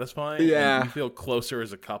really satisfying. Yeah. And we feel closer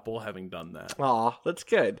as a couple having done that. Aw, that's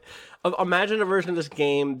good. Imagine a version of this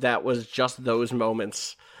game that was just those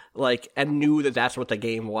moments, like, and knew that that's what the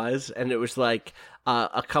game was, and it was like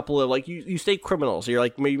a couple of like you say criminals. You're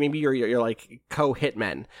like maybe you're like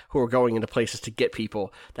co-hitmen who are going into places to get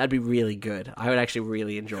people. That'd be really good. I would actually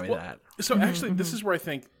really enjoy that. So actually, this is where I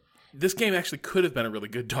think this game actually could have been a really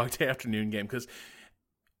good Dog Day Afternoon game, because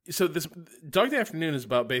so this Dog Day Afternoon is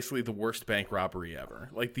about basically the worst bank robbery ever,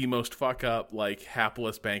 like the most fuck up, like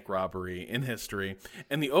hapless bank robbery in history.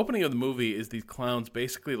 And the opening of the movie is these clowns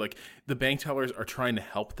basically like the bank tellers are trying to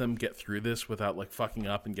help them get through this without like fucking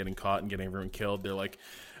up and getting caught and getting everyone killed. They're like,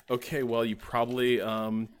 okay, well, you probably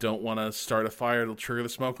don't want to start a fire to trigger the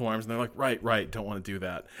smoke alarms. And they're like, right, don't want to do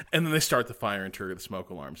that. And then they start the fire and trigger the smoke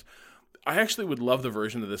alarms. I actually would love the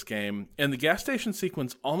version of this game, and the gas station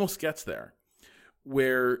sequence almost gets there,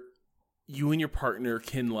 where you and your partner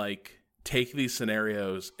can like take these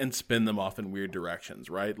scenarios and spin them off in weird directions,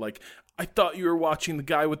 right? Like, I thought you were watching the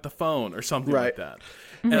guy with the phone or something like that.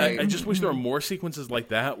 And I just wish there were more sequences like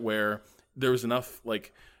that where there was enough,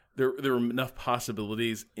 like, there were enough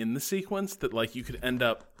possibilities in the sequence that, like, you could end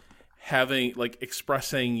up having, like,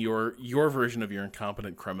 expressing your version of your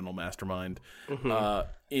incompetent criminal mastermind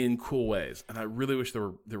in cool ways. And I really wish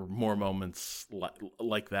there were more moments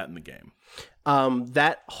like that in the game.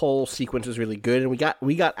 That whole sequence was really good, and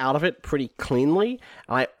we got out of it pretty cleanly.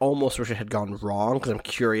 And I almost wish it had gone wrong because I'm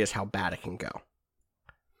curious how bad it can go.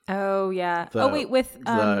 Oh yeah. With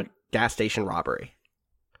the gas station robbery.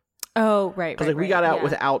 Oh right. Because we got out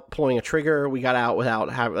without pulling a trigger. We got out without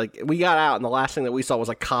we got out, and the last thing that we saw was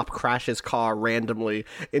a cop crash his car randomly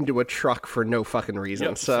into a truck for no fucking reason.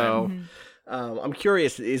 Yep, so. I'm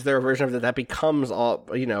curious, is there a version of that becomes a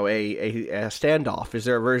standoff? Is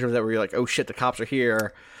there a version of that where you're like, oh shit, the cops are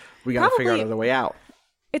here, we gotta figure out another way out?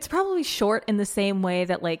 It's probably short in the same way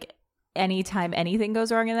that, like, anytime anything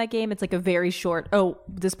goes wrong in that game, it's like a very short, oh,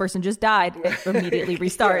 this person just died, it immediately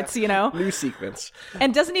restarts, you know? New sequence.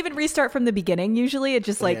 And doesn't even restart from the beginning usually. It's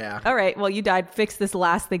just like, all right, well, you died, fix this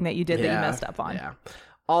last thing that you did that you messed up on. Yeah.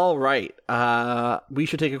 All right. We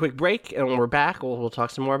should take a quick break, and when we're back, we'll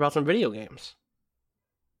talk some more about some video games.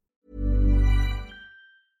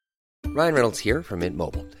 Ryan Reynolds here from Mint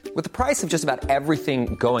Mobile. With the price of just about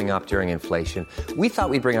everything going up during inflation, we thought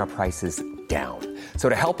we'd bring our prices down. So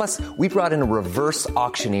to help us, we brought in a reverse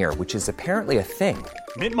auctioneer, which is apparently a thing.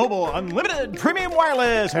 Mint Mobile Unlimited Premium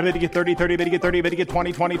Wireless. How to get 30, 30, bit to get 30, bit to get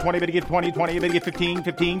 20, 20, 20, bit to get 20, 20, bit to get 15,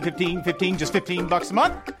 15, 15, 15, just $15 a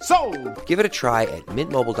month? Sold! Give it a try at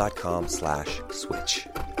mintmobile.com/switch.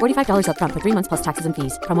 $45 up front for 3 months plus taxes and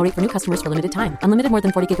fees. Promo rate for new customers for limited time. Unlimited more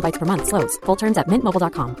than 40 gigabytes per month. Slows full terms at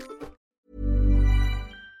mintmobile.com.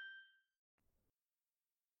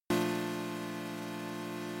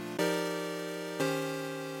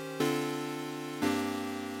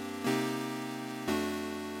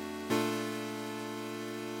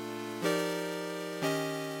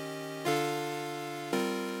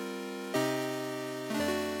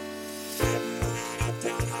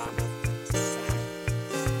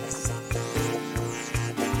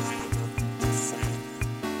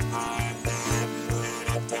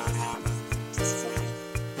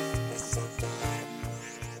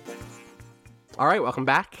 All right, welcome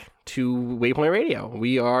back to Waypoint Radio.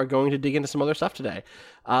 We are going to dig into some other stuff today.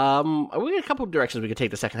 We got a couple of directions we could take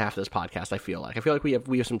the second half of this podcast. I feel like we have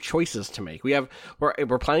some choices to make.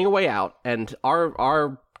 We're planning a way out, and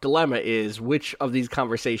our dilemma is which of these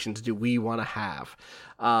conversations do we want to have.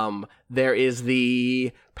 There is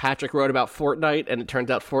the Patrick wrote about Fortnite, and it turns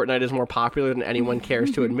out Fortnite is more popular than anyone cares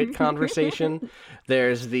to admit conversation.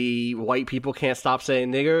 There's the white people can't stop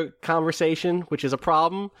saying nigger conversation, which is a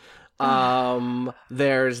problem.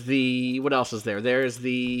 There's the, what else is there? There's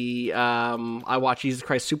the, I watched Jesus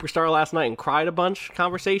Christ Superstar last night and cried a bunch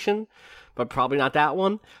conversation, but probably not that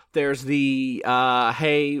one. There's the,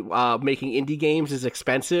 making indie games is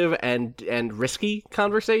expensive and risky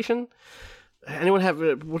conversation. Anyone have,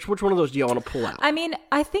 which one of those do you want to pull out? I mean,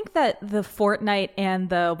 I think that the Fortnite and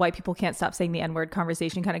the white people can't stop saying the N-word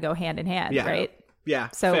conversation kind of go hand in hand, right? Yeah.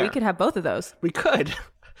 So fair. we could have both of those. We could.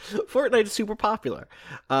 Fortnite is super popular.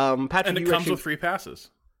 Patrick, and it comes with free passes.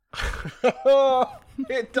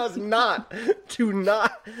 It does not. Do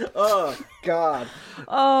not. Oh, God.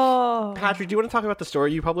 Oh. Patrick, do you want to talk about the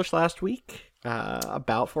story you published last week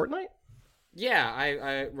about Fortnite? Yeah,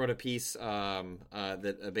 I wrote a piece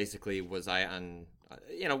that basically was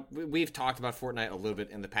we've talked about Fortnite a little bit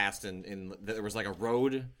in the past, and there was like a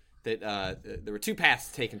road that there were two paths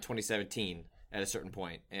to take in 2017 at a certain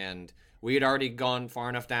point, and we had already gone far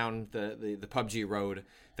enough down the PUBG road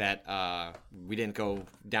that we didn't go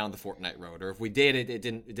down the Fortnite road, or if we did, it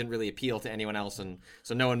didn't really appeal to anyone else, and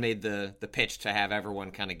so no one made the pitch to have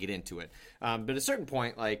everyone kind of get into it. But at a certain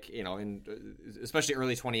point, especially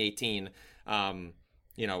early 2018, when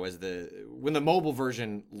the mobile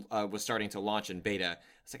version was starting to launch in beta,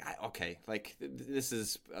 it's like, this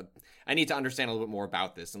is I need to understand a little bit more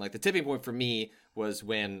about this. And like the tipping point for me was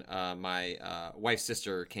when my wife's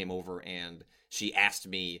sister came over and she asked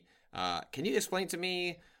me, can you explain to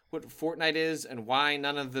me what Fortnite is and why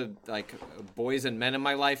none of the boys and men in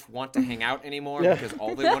my life want to hang out anymore because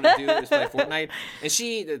all they want to do is play Fortnite. And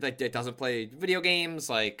she doesn't play video games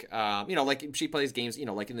she plays games in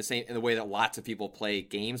the way that lots of people play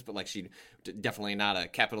games, but she definitely not a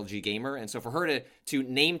capital G gamer. And so for her to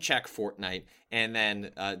name check Fortnite and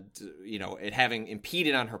then it having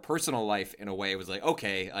impeded on her personal life in a way was like,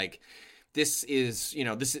 okay, this is,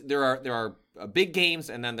 there are big games,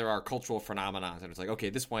 and then there are cultural phenomena. And it's like, okay,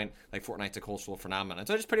 at this point, like, Fortnite's a cultural phenomenon.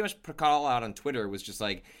 So I just pretty much put a call out on Twitter, was just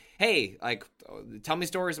like, hey, like, tell me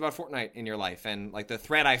stories about Fortnite in your life. And like the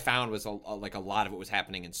thread I found was a lot of it was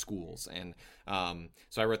happening in schools. And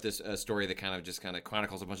so I wrote this story that kind of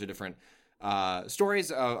chronicles a bunch of different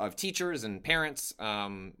stories of teachers and parents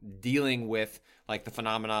dealing with like the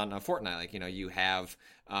phenomenon of Fortnite. Like, you have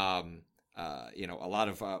a lot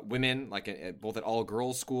of women, like both at all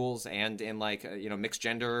girls schools and in like mixed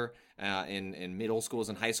gender in middle schools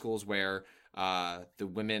and high schools, where the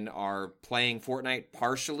women are playing Fortnite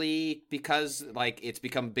partially because like it's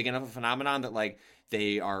become big enough a phenomenon that like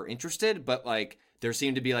they are interested, but like there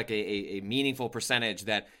seemed to be like a meaningful percentage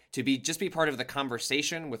that to be part of the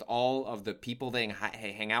conversation with all of the people they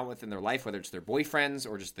hang out with in their life, whether it's their boyfriends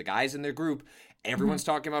or just the guys in their group, everyone's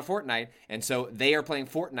talking about Fortnite. And so they are playing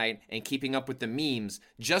Fortnite and keeping up with the memes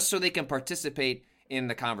just so they can participate in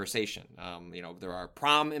the conversation. There are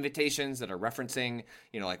prom invitations that are referencing,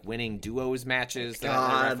 like winning duos matches that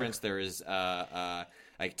are referenced. There is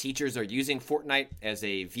like teachers are using Fortnite as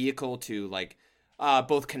a vehicle to like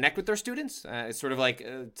both connect with their students. It's sort of like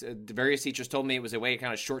various teachers told me it was a way to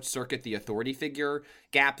kind of short circuit the authority figure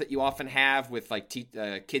gap that you often have with like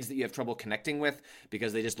kids that you have trouble connecting with,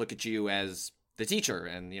 because they just look at you as the teacher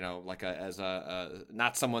and like as a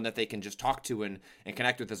not someone that they can just talk to and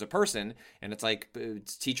connect with as a person. And it's like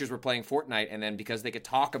teachers were playing Fortnite, and then because they could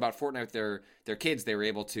talk about Fortnite with their kids, they were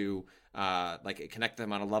able to like connect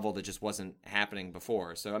them on a level that just wasn't happening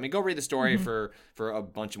before. So I mean, go read the story for a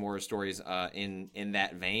bunch more stories in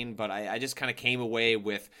that vein. But I just kind of came away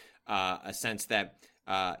with a sense that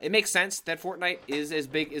it makes sense that Fortnite is as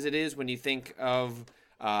big as it is when you think of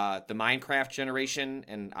the Minecraft generation,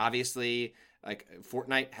 and obviously like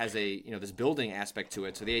Fortnite has a this building aspect to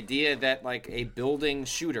it. So the idea that like a building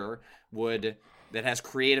shooter that has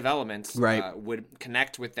creative elements would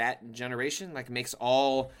connect with that generation, like makes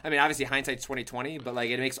all, I mean, obviously hindsight's 20/20, but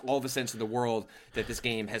like it makes all the sense in the world that this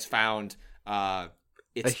game has found a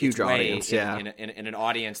huge audience, in an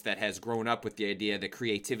audience that has grown up with the idea that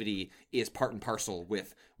creativity is part and parcel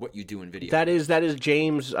with what you do in video. That is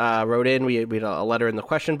James wrote in. We had a letter in the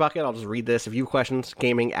question bucket. I'll just read this. If you have questions,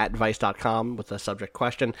 gaming@vice.com with the subject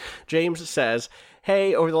question. James says,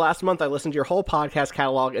 hey, over the last month, I listened to your whole podcast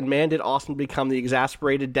catalog, and man, did Austin become the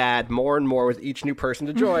exasperated dad more and more with each new person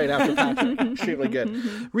to join after Patrick. Extremely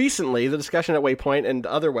good. Recently, the discussion at Waypoint and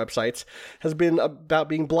other websites has been about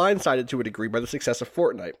being blindsided to a degree by the success of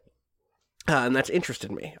Fortnite. And that's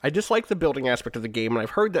interested me. I dislike the building aspect of the game, and I've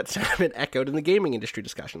heard that sentiment echoed in the gaming industry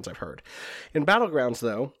discussions I've heard. In Battlegrounds,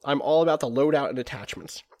 though, I'm all about the loadout and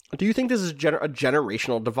attachments. Do you think this is a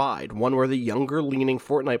generational divide, one where the younger-leaning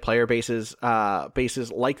Fortnite player bases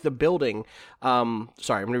like the building? Sorry, I'm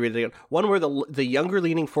going to read it again. One where the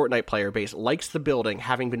younger-leaning Fortnite player base likes the building,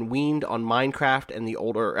 having been weaned on Minecraft and the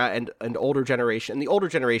older and older generation. And the older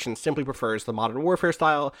generation simply prefers the Modern Warfare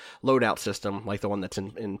style loadout system, like the one that's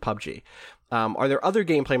in PUBG. Are there other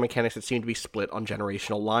gameplay mechanics that seem to be split on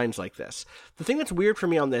generational lines like this? The thing that's weird for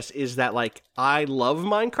me on this is that, like, I love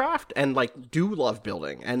Minecraft and, like, do love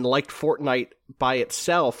building and liked Fortnite by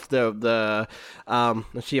itself. Let's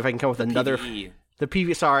see if I can come with another... PvE. The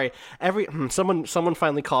PvE, sorry. Someone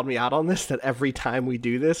finally called me out on this, that every time we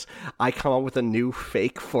do this, I come up with a new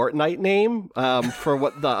fake Fortnite name for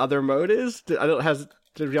what the other mode is. Have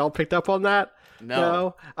y'all picked up on that?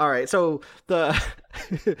 No. All right. So the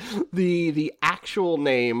actual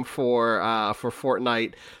name for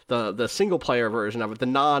Fortnite, the single player version of it, the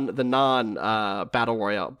non battle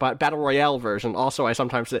royale version. Also, I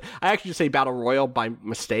actually just say battle royale by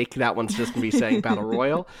mistake. That one's just me saying battle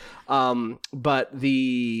royale. But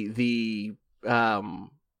the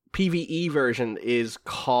PvE version is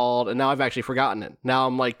called, and now I've actually forgotten it. Now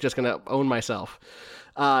I'm like just gonna own myself.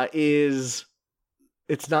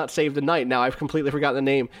 It's not Save the Night. Now I've completely forgotten the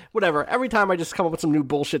name. Whatever. Every time I just come up with some new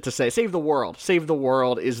bullshit to say. Save the World. Save the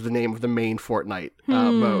World is the name of the main Fortnite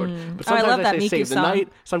mode. But sometimes I say Save the Night.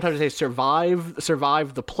 Sometimes I say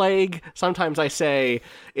Survive the Plague. Sometimes I say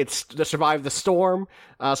it's the Survive the Storm.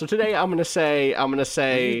 So today I'm gonna say.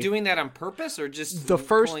 Are you doing that on purpose or just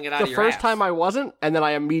pulling it out of your ass? The first time I wasn't, and then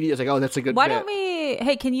I immediately was like, oh, that's a good. Why bit. don't we?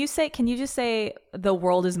 Hey, can you just say The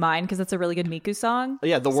World Is Mine, because that's a really good Miku song.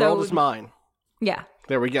 Yeah, The World Is Mine. Yeah.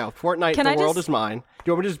 There we go. Fortnite, World Is Mine. Do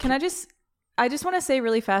you want me to just... I just want to say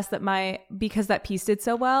really fast that because that piece did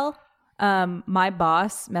so well, my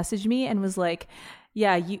boss messaged me and was like,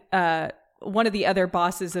 yeah, one of the other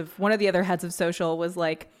heads of social was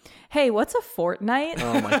like, hey, what's a Fortnite?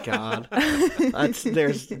 Oh my God.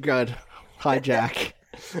 There's good. Hi, Jack.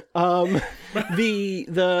 The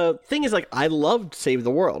thing is, like, I loved Save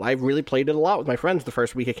the World. I really played it a lot with my friends the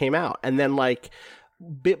first week it came out, and then like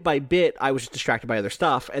bit by bit, I was just distracted by other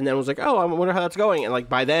stuff, and then was like, oh, I wonder how that's going. And like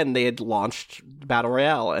by then, they had launched Battle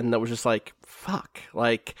Royale, and that was just like, fuck,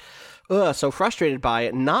 like, so frustrated by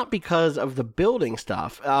it. Not because of the building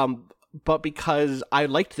stuff, but because I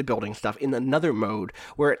liked the building stuff in another mode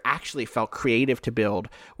where it actually felt creative to build,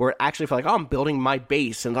 where it actually felt like, oh, I'm building my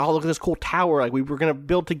base, and oh, look at this cool tower. Like, we were going to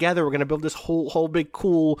build together. We're going to build this whole big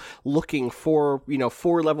cool looking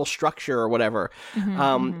 4-level structure or whatever.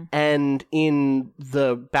 And in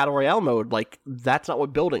the Battle Royale mode, like, that's not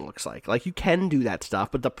what building looks like. Like, you can do that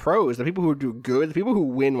stuff, but the pros, the people who do good, the people who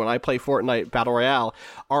win when I play Fortnite Battle Royale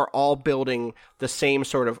are all building the same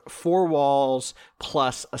sort of 4 walls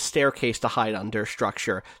plus a staircase to hide under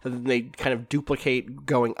structure. So they kind of duplicate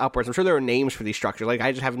going upwards. I'm sure there are names for these structures. Like,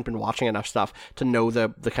 I just haven't been watching enough stuff to know the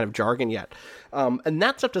kind of jargon yet. And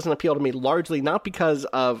that stuff doesn't appeal to me largely not because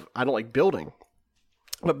of I don't like building,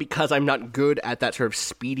 but because I'm not good at that sort of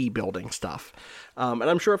speedy building stuff. And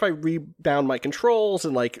I'm sure if I rebound my controls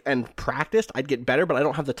and practiced, I'd get better, but I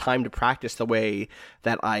don't have the time to practice the way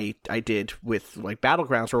that I did with like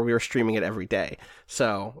Battlegrounds, where we were streaming it every day.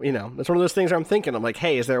 So, it's one of those things where I'm thinking, I'm like,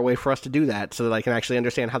 hey, is there a way for us to do that so that I can actually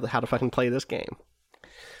understand how to fucking play this game?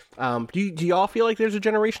 Do y'all feel like there's a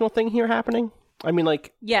generational thing here happening? I mean,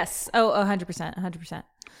 like... Yes. Oh,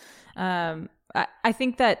 100%. I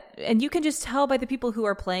think that, and you can just tell by the people who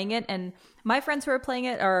are playing it, and my friends who are playing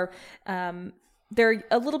it are, they're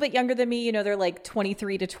a little bit younger than me, they're like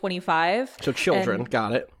 23 to 25. So children,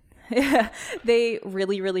 got it. Yeah, they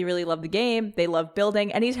really, really, really love the game. They love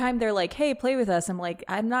building. Anytime they're like, hey, play with us, I'm like,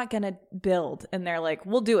 I'm not going to build. And they're like,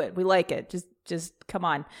 we'll do it. We like it. Just come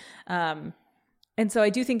on. And so I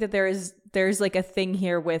do think that there's like a thing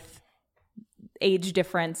here with age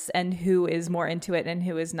difference and who is more into it and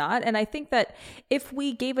who is not. And I think that if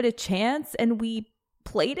we gave it a chance and we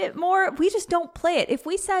played it more, we just don't play it. If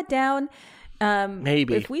we sat down,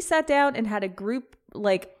 if we sat down and had a group,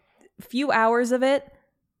 like few hours of it,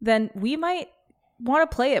 then we might want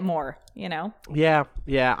to play it more, Yeah.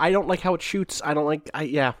 I don't like how it shoots. I don't like,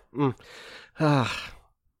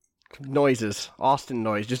 noises, Austin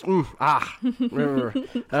noise, just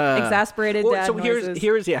exasperated dad so noises.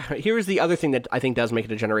 Here's the other thing that I think does make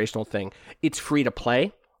it a generational thing. It's free to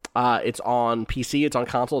play. It's on PC, it's on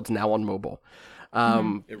console, it's now on mobile.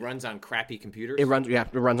 It runs on crappy computers. It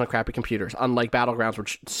runs on crappy computers, unlike Battlegrounds,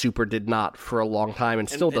 which Super did not for a long time and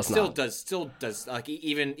still does not. Still does. Like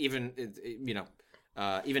even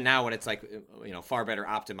now when it's like far better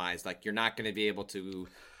optimized, like you're not going to be able to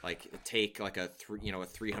like take like a $300 a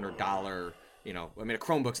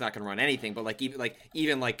Chromebook's not going to run anything, but like people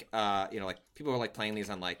are like playing these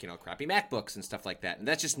on like crappy MacBooks and stuff like that, and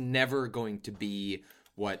that's just never going to be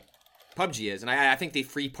what PUBG is. And I think the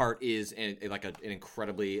free part is an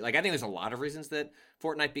incredibly, like, I think there's a lot of reasons that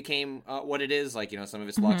Fortnite became what it is. Like, some of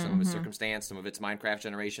it's luck, some of it's circumstance, some of it's Minecraft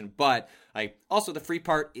generation. But like also the free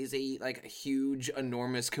part is a huge,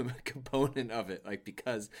 enormous component of it. Like,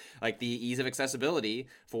 because like the ease of accessibility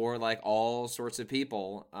for like all sorts of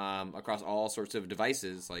people across all sorts of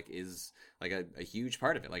devices like is like a huge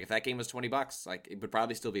part of it. Like if that game was $20, like it would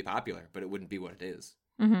probably still be popular, but it wouldn't be what it is.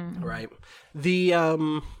 Mm-hmm. Right. The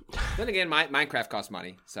then again, Minecraft costs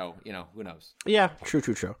money, so who knows? Yeah,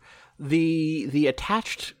 true. The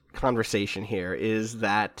attached conversation here is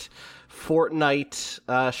that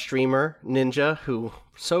Fortnite streamer Ninja, who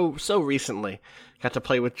so recently got to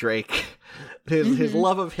play with Drake, his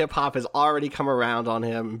love of hip hop has already come around on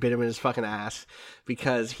him and bit him in his fucking ass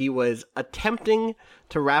because he was attempting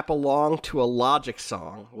to rap along to a Logic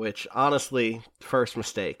song, which honestly, first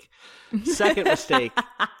mistake. Second mistake,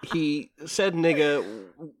 he said nigga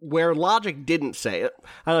where Logic didn't say it.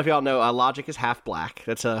 I don't know if y'all know, Logic is half black.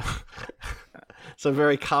 That's it's a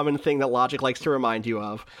very common thing that Logic likes to remind you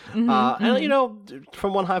of. And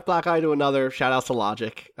from one half black eye to another, shout outs to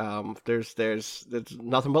Logic. There's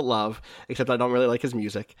nothing but love, except I don't really like his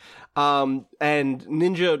music. And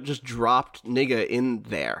Ninja just dropped nigga in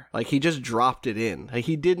there. Like, he just dropped it in. Like,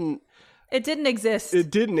 he didn't... It didn't exist. It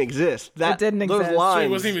didn't exist. It didn't exist. Those lines, so he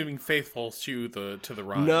wasn't even being faithful to the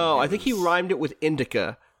rhyme. No, I think he rhymed it with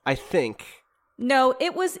indica. I think. No,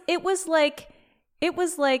 it was like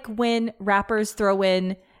when rappers throw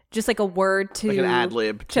in just like a word to like an ad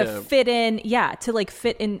lib to fit in,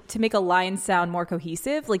 fit in to make a line sound more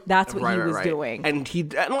cohesive. Like that's what he was doing. And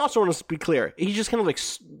also want to be clear, he just kind of like,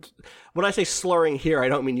 when I say slurring here, I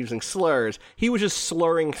don't mean using slurs. He was just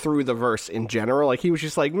slurring through the verse in general. Like he was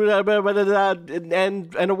just like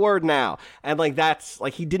and a word now, and like that's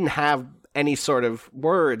like he didn't have any sort of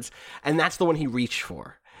words, and that's the one he reached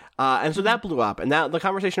for. And so that blew up, and that the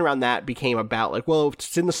conversation around that became about like, well,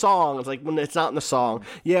 it's in the song. It's like, when it's not in the song,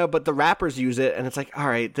 yeah, but the rappers use it, and it's like, all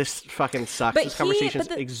right, this fucking sucks. This conversation's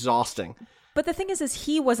exhausting. But the thing is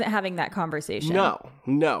he wasn't having that conversation.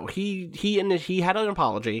 No, he had an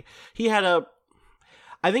apology. He had a,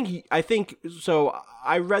 I think so.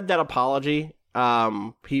 I read that apology. He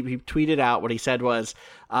tweeted out what he said was,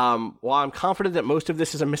 while I'm confident that most of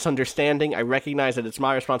this is a misunderstanding, I recognize that it's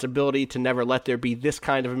my responsibility to never let there be this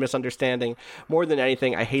kind of a misunderstanding. More than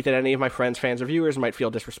anything, I hate that any of my friends, fans, or viewers might feel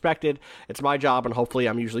disrespected. It's my job, and hopefully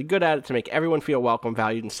I'm usually good at it, to make everyone feel welcome,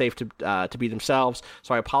 valued, and safe to be themselves.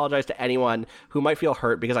 So I apologize to anyone who might feel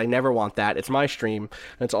hurt, because I never want that. It's my stream,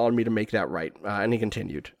 and it's all on me to make that right. And he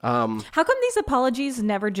continued. How come these apologies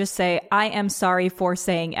never just say, I am sorry for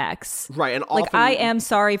saying X? Right, and like, I am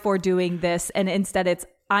sorry for doing this, and instead it's,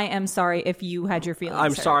 I am sorry if you had your feelings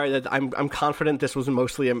I'm hurt. sorry that I'm confident this was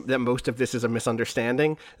mostly that most of this is a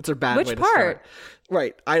misunderstanding. It's a bad way to part? start.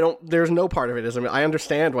 Right. There's no part of it is, I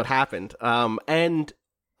understand what happened. And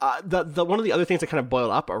the one of the other things that kind of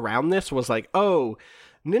boiled up around this was like, oh,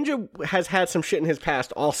 Ninja has had some shit in his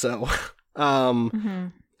past also.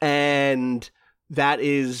 And that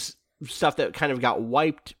is stuff that kind of got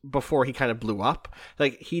wiped before he kind of blew up.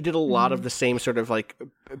 Like, he did a lot of the same sort of like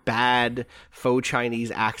bad faux Chinese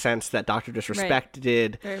accents that Dr. Disrespect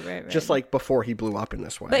did, right. just like before he blew up in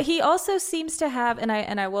this way. But he also seems to have, and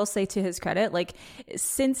I will say to his credit, like,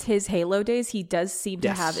 since his Halo days, he does seem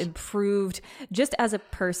to have improved just as a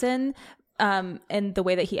person, and the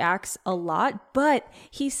way that he acts a lot, but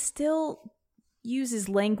he still uses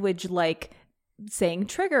language like saying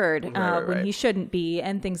triggered when he shouldn't be,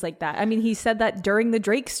 and things like that. I mean, he said that during the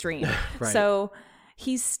Drake stream. So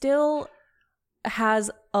he still has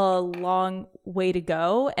a long way to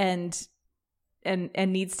go, and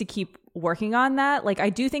needs to keep working on that. Like, I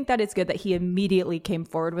do think that it's good that he immediately came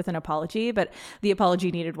forward with an apology, but the apology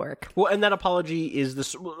needed work. Well, and that apology is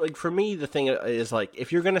this, like, for me, the thing is, like,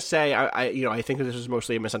 if you're going to say, I think that this was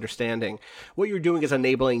mostly a misunderstanding, what you're doing is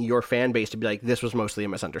enabling your fan base to be like, this was mostly a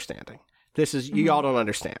misunderstanding. This is, y'all don't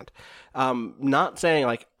understand. Not saying,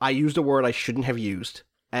 like, I used a word I shouldn't have used,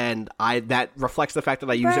 and that reflects the fact that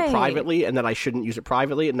I use it privately, and that I shouldn't use it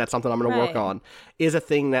privately, and that's something I'm going to work on, is a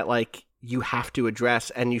thing that, like, you have to address,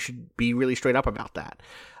 and you should be really straight up about that.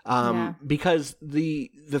 Because the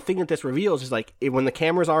thing that this reveals is, like, when the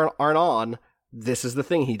cameras aren't on, this is the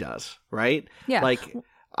thing he does, right? Yeah. Like,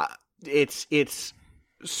 it's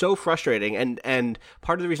so frustrating, and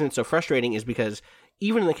part of the reason it's so frustrating is because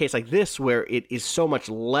even in a case like this, where it is so much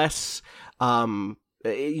less,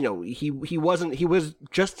 he was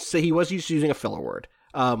just using a filler word.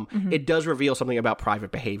 It does reveal something about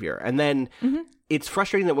private behavior. And then it's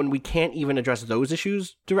frustrating that when we can't even address those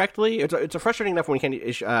issues directly, it's frustrating enough when we can't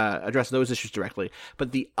address those issues directly.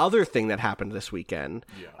 But the other thing that happened this weekend,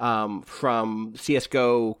 from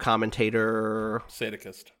CSGO commentator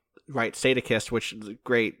Sadicist. Right, Sadicist, which is a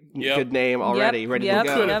great, good name already, ready to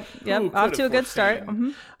go. Yep. Off to a good start.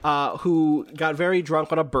 Who got very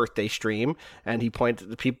drunk on a birthday stream, and he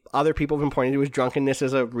pointed. Other people have been pointing to his drunkenness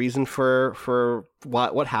as a reason for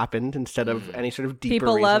what happened instead of any sort of deeper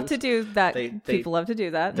People reasons. love to do that. People love to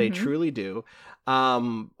do that. They truly do.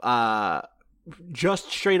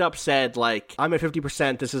 Just straight up said, like, I'm at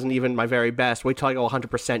 50%. This isn't even my very best. Wait till I go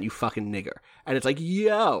 100%. You fucking nigger. And it's like,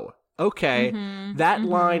 yo. Okay, that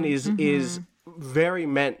line is very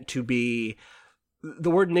meant to be the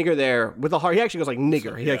word nigger there with a hard. He actually goes like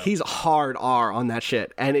nigger. He's a hard R on that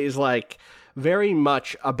shit, and it is like very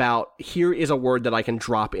much about, here is a word that I can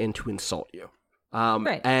drop in to insult you.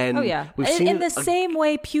 Right. And we've seen in the same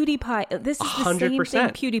way PewDiePie. This is 100%. The same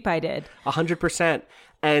thing PewDiePie did. 100%.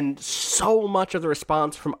 And so much of the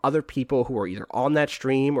response from other people who were either on that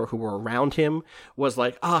stream or who were around him was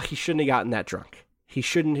like, he shouldn't have gotten that drunk. He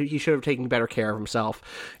should have taken better care of himself.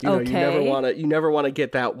 You never want to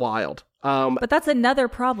get that wild. But that's another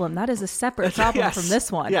problem. That is a separate problem from this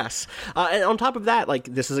one. Yes. And on top of that, like,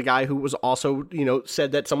 this is a guy who was also,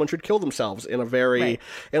 said that someone should kill themselves in a very,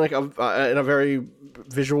 in a very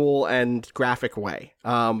visual and graphic way,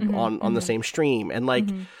 on the same stream. And like,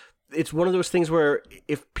 it's one of those things where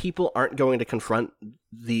if people aren't going to confront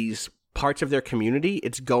these parts of their community,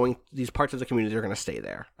 these parts of the community are going to stay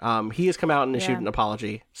there. He has come out and issued an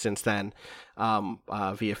apology since then,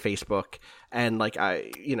 via Facebook. And like,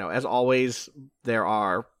 as always, there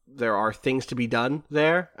are things to be done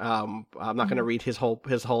there. I'm not going to read his whole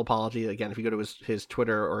apology again. If you go to his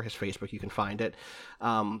Twitter or his Facebook, you can find it.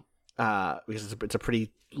 Because it's a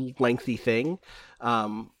pretty lengthy thing.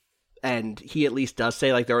 and he at least does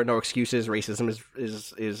say like there are no excuses. Racism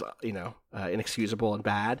is inexcusable and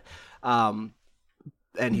bad. And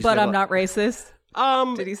he's I'm not racist.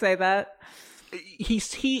 Did he say that?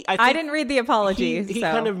 I didn't read the apology. He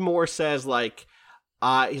kind of more says like,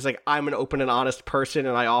 he's like, I'm an open and honest person,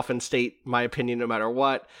 and I often state my opinion no matter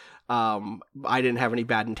what. I didn't have any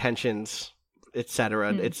bad intentions,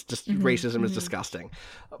 etc. It's just racism is disgusting.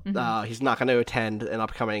 He's not going to attend an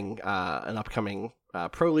upcoming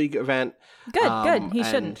pro league event. Good. He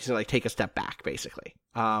shouldn't. He's going to like take a step back, basically.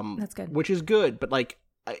 That's good. Which is good, but like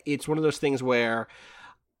it's one of those things where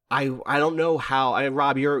I don't know how.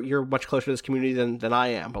 Rob, you're much closer to this community than I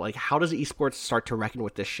am, but like, how does esports start to reckon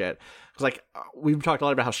with this shit? Because like we've talked a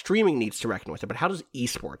lot about how streaming needs to reckon with it, but how does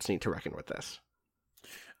esports need to reckon with this?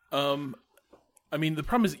 I mean, the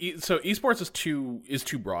problem is, esports is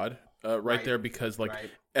too broad, right there, because like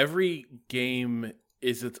every game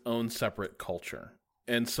is its own separate culture,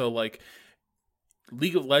 and so like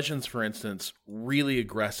League of Legends, for instance, really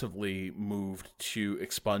aggressively moved to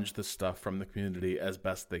expunge this stuff from the community as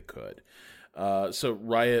best they could. So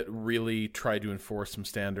Riot really tried to enforce some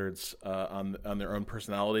standards on their own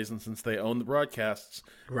personalities, and since they own the broadcasts,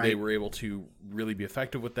 they were able to really be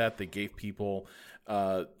effective with that. They gave people,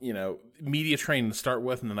 media training to start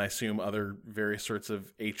with, and then I assume other various sorts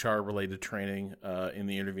of HR-related training in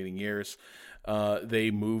the intervening years.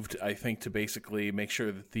 They moved, I think, to basically make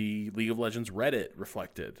sure that the League of Legends Reddit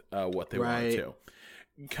reflected what they wanted to.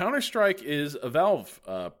 Counter-Strike is a Valve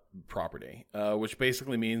property, which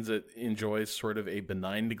basically means it enjoys sort of a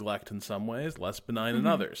benign neglect in some ways, less benign in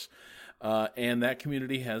others. And that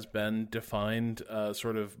community has been defined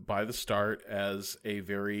sort of by the start as a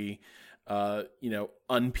very,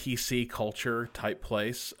 un-PC culture type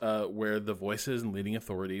place where the voices and leading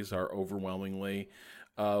authorities are overwhelmingly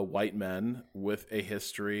white men with a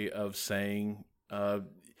history of saying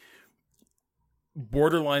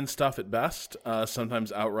borderline stuff at best,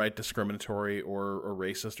 sometimes outright discriminatory or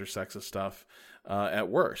racist or sexist stuff at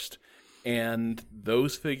worst. And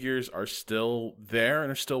those figures are still there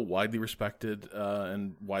and are still widely respected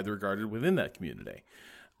and widely regarded within that community.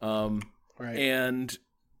 And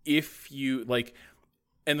if you like,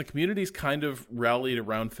 and the community's kind of rallied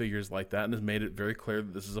around figures like that and has made it very clear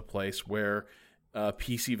that this is a place where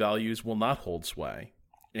PC values will not hold sway,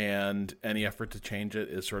 and any effort to change it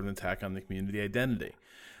is sort of an attack on the community identity.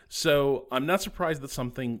 So I'm not surprised that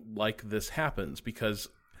something like this happens, because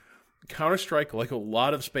Counter-Strike, like a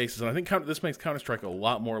lot of spaces, and I think this makes Counter-Strike a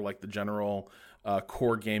lot more like the general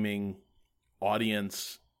core gaming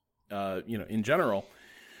audience, in general.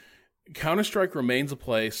 Counter-Strike remains a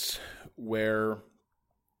place where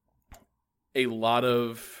a lot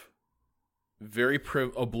of very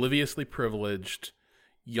obliviously privileged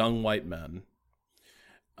young white men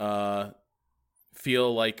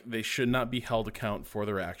feel like they should not be held account for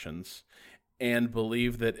their actions, and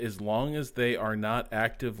believe that as long as they are not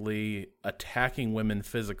actively attacking women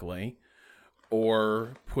physically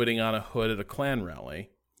or putting on a hood at a Klan rally,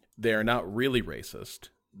 they are not really racist.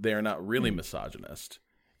 They are not really misogynist.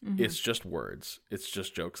 It's just words. It's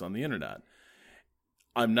just jokes on the internet.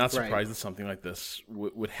 I'm not surprised that something like this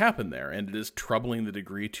would happen there, and it is troubling the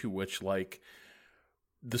degree to which, like,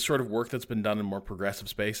 the sort of work that's been done in more progressive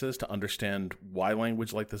spaces to understand why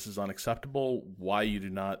language like this is unacceptable, why you are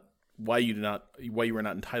not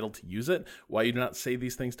entitled to use it, why you do not say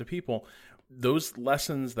these things to people. Those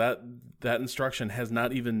lessons, that instruction has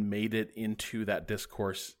not even made it into that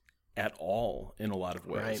discourse at all in a lot of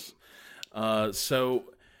ways. So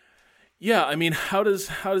yeah, I mean, how does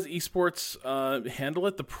esports handle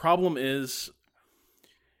it? The problem is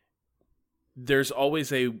there's always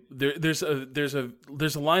there's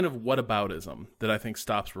a line of whataboutism that I think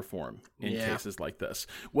stops reform in cases like this.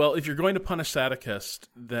 Well, if you're going to punish Sadicist,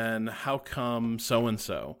 then how come so and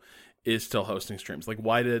so is still hosting streams? Like,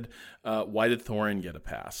 why did Thorin get a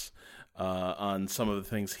pass on some of the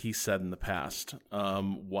things he said in the past?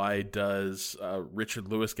 Why does Richard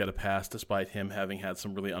Lewis get a pass despite him having had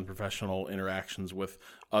some really unprofessional interactions with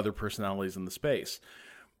other personalities in the space?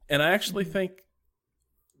 And I actually think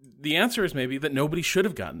the answer is maybe that nobody should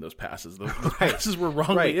have gotten those passes. Those passes were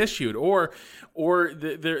wrongly issued, or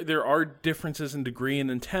there are differences in degree and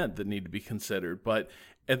intent that need to be considered. But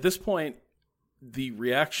at this point, the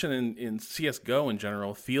reaction in CSGO in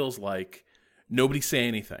general feels like nobody say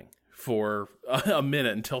anything for a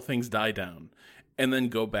minute until things die down, and then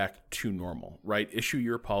go back to normal, right? Issue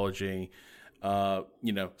your apology,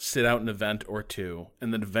 sit out an event or two,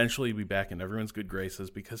 and then eventually be back in everyone's good graces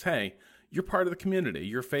because, hey, you're part of the community,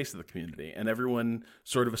 you're a face of the community, and everyone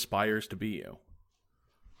sort of aspires to be you.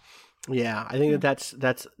 Yeah, I think that's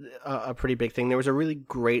a pretty big thing. There was a really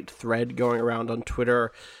great thread going around on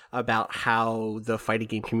Twitter about how the fighting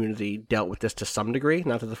game community dealt with this to some degree.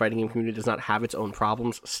 Not that the fighting game community does not have its own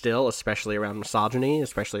problems still, especially around misogyny,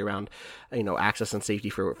 especially around, access and safety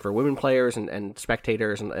for women players and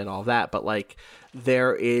spectators and all of that. But like,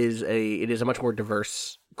 it is a much more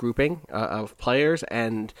diverse grouping of players,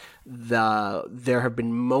 and there have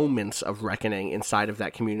been moments of reckoning inside of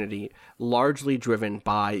that community, largely driven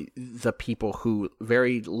by the people who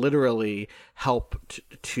very literally helped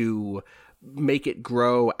to make it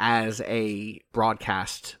grow as a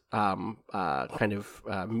broadcast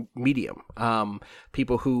medium.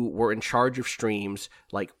 People who were in charge of streams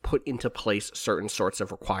like put into place certain sorts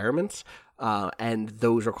of requirements, and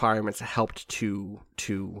those requirements helped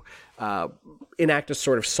to enact a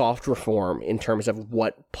sort of soft reform in terms of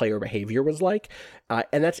what player behavior was like.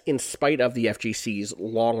 And that's in spite of the FGC's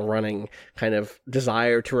long-running kind of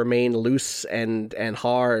desire to remain loose and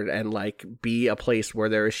hard and like be a place where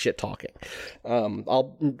there is shit talking.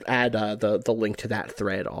 I'll add the link to that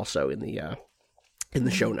thread also in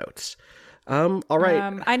the show notes. All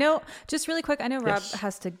right. I know, just really quick, I know Rob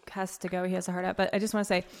has to go. He has a hard out, but I just want to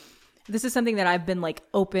say this is something that I've been like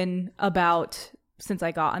open about since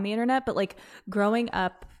I got on the internet, but like growing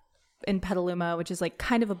up in Petaluma, which is like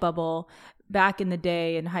kind of a bubble back in the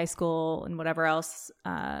day in high school and whatever else,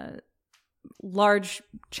 large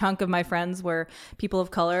chunk of my friends were people of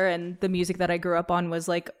color, and the music that I grew up on was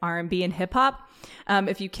like R&B and hip hop.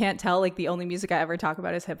 If you can't tell, like the only music I ever talk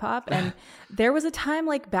about is hip hop. And there was a time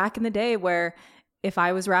like back in the day where if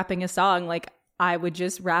I was rapping a song, like I would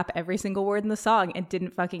just rap every single word in the song. It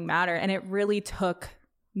didn't fucking matter. And it really took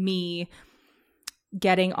me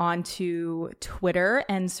getting onto Twitter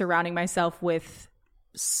and surrounding myself with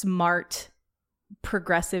smart,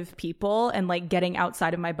 progressive people and like getting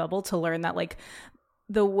outside of my bubble to learn that like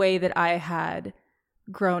the way that I had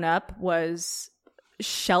grown up was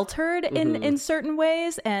sheltered in certain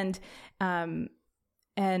ways, and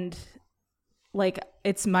like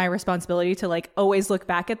it's my responsibility to like always look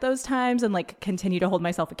back at those times and like continue to hold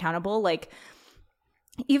myself accountable. Like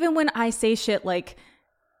even when I say shit like,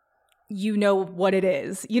 you know what it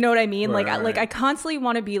is, you know what I mean? Right. I constantly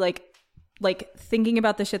want to be like thinking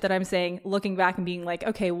about the shit that I'm saying, looking back and being like,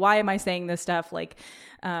 okay, why am I saying this stuff? Like,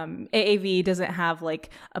 AAV doesn't have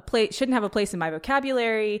like shouldn't have a place in my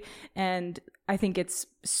vocabulary. And I think it's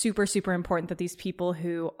super, super important that these people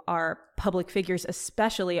who are public figures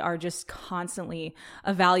especially are just constantly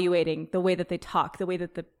evaluating the way that they talk, the way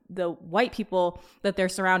that the white people that they're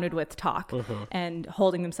surrounded with talk, and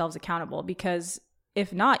holding themselves accountable. Because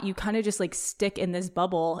if not, you kind of just like stick in this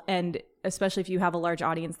bubble, and especially if you have a large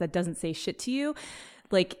audience that doesn't say shit to you,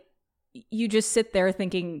 like you just sit there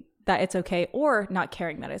thinking that it's okay or not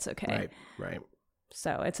caring that it's okay. Right.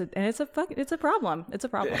 So it's a problem. It's a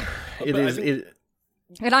problem. It is.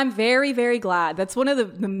 And I'm very, very glad. That's one of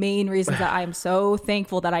the main reasons that I'm so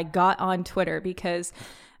thankful that I got on Twitter, because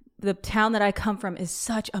the town that I come from is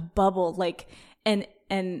such a bubble. Like, and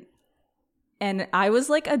I was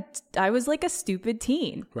like a stupid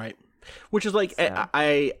teen. Right. Which is like, so.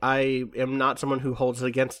 I am not someone who holds it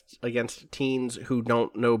against teens who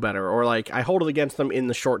don't know better, or like I hold it against them in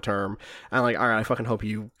the short term. I'm like, all right, I fucking hope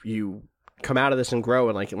you come out of this and grow,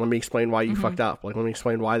 and like, let me explain why you fucked up. Like, let me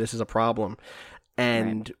explain why this is a problem.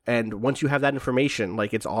 And once you have that information,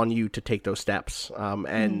 like it's on you to take those steps.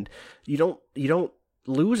 And you don't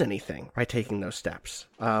lose anything by taking those steps.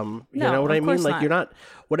 You know what I mean? Like, you're not,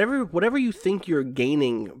 whatever you think you're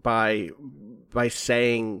gaining by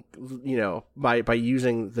saying, by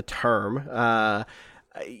using the term,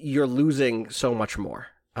 you're losing so much more.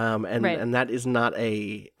 And that is not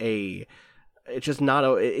it's just not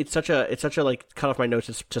it's such a like cut off my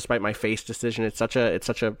nose to spite my face decision. It's such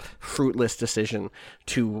a fruitless decision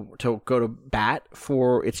to go to bat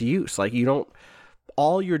for its use. Like,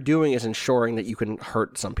 all you're doing is ensuring that you can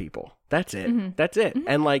hurt some people. That's it. That's it.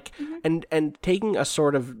 And like, and taking a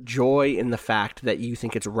sort of joy in the fact that you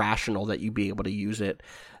think it's rational that you be able to use it,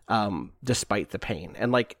 despite the pain.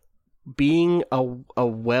 And like, being a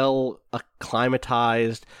well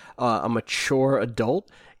acclimatized, a mature adult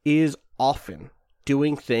is often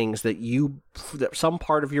doing things that some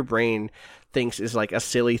part of your brain thinks is like a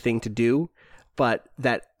silly thing to do, but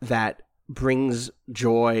that brings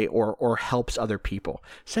joy or helps other people.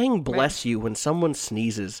 Saying bless you when someone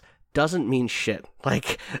sneezes doesn't mean shit.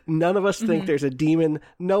 Like, none of us think there's a demon.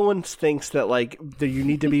 No one thinks that like you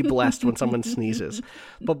need to be blessed when someone sneezes.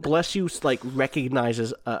 But bless you like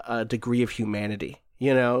recognizes a degree of humanity.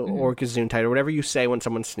 or Gesundheit, or whatever you say when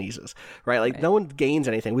someone sneezes, right? Like, no one gains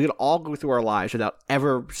anything. We could all go through our lives without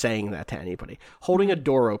ever saying that to anybody. Holding a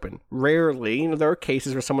door open, rarely, there are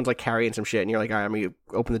cases where someone's like carrying some shit and you're like, all right, I'm going to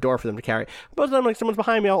open the door for them to carry. But then, like, someone's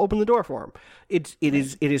behind me, I'll open the door for them. It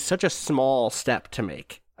is such a small step to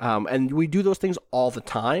make. And we do those things all the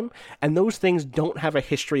time, and those things don't have a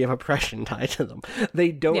history of oppression tied to them.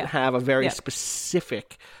 They don't have a very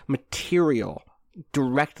specific material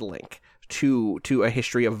direct link to a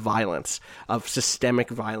history of violence, of systemic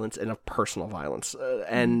violence, and of personal violence.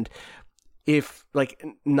 And if, like,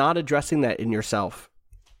 not addressing that in yourself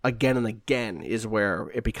again and again is where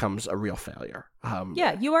it becomes a real failure.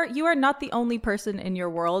 You are not the only person in your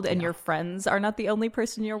world, and your friends are not the only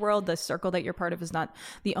person in your world. The circle that you're part of is not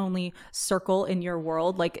the only circle in your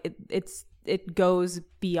world. Like, it goes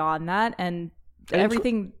beyond that, and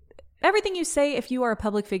everything you say, if you are a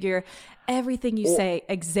public figure, everything you say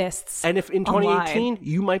exists. And if in 2018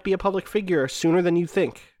 you might be a public figure sooner than you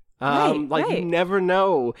think. You never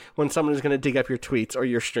know when someone is going to dig up your tweets or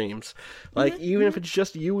your streams. Like, even if it's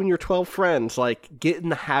just you and your 12 friends, like, get in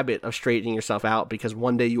the habit of straightening yourself out, because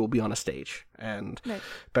one day you will be on a stage, and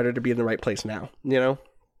better to be in the right place now,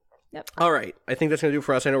 Yep. All right. I think that's going to do it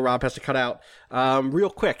for us. I know Rob has to cut out. Real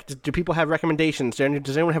quick, do people have recommendations?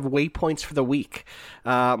 Does anyone have waypoints for the week?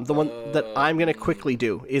 The one that I'm going to quickly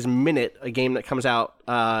do is Minute, a game that comes out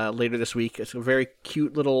later this week. It's a very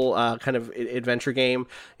cute little kind of adventure game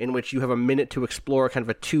in which you have a minute to explore kind of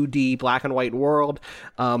a 2D black and white world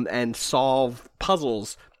and solve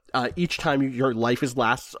puzzles. Each time your life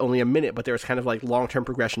lasts only a minute, but there's kind of like long-term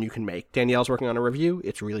progression you can make. Danielle's working on a review.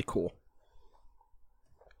 It's really cool.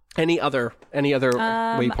 Any other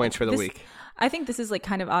waypoints for the week? I think this is like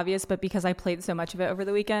kind of obvious, but because I played so much of it over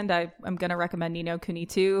the weekend, I'm going to recommend Ni no Kuni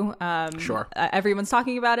 2. Sure. Everyone's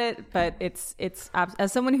talking about it, but it's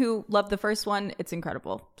as someone who loved the first one, it's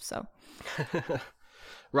incredible. So,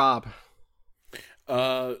 Rob,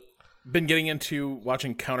 been getting into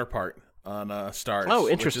watching Counterpart on Starz. Oh,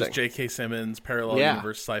 interesting. Which is J.K. Simmons, parallel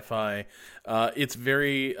universe sci-fi. It's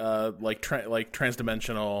very like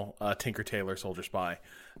transdimensional Tinker Tailor Soldier Spy.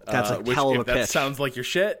 That's a hell of a pitch. That sounds like your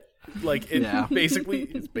shit. Like, it's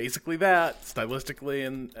basically that, stylistically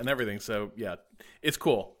and everything. So yeah, it's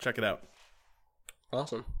cool. Check it out.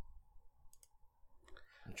 Awesome.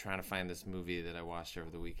 I'm trying to find this movie that I watched over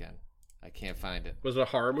the weekend. I can't find it. Was it a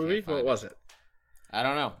horror movie? What was it? I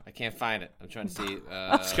don't know. I can't find it. I'm trying to see.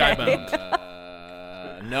 Skybound.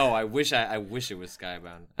 No, I wish it was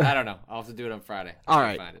Skybound. I don't know. I'll have to do it on Friday. All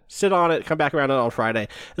right. Find it. Sit on it. Come back around on Friday.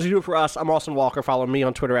 As we do it for us, I'm Austin Walker. Follow me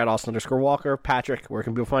on Twitter at Austin_Walker. Patrick, where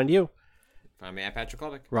can people find you? Find me at Patrick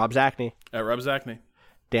Kolbeck. Rob Zachney. At Rob Zachney.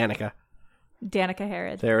 Danica. Danica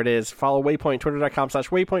Herod. There it is. Follow Waypoint,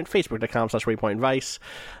 twitter.com/Waypoint, facebook.com/WaypointVice.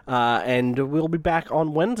 And we'll be back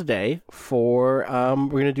on Wednesday for, we're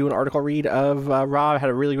going to do an article read of, Rob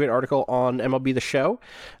had a really great article on MLB The Show.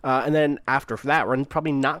 And then after that, we're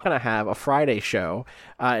probably not going to have a Friday show.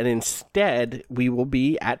 And instead, we will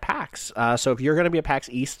be at PAX. So if you're going to be at PAX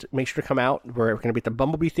East, make sure to come out. We're going to be at the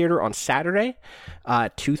Bumblebee Theater on Saturday,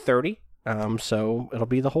 2:30. So it'll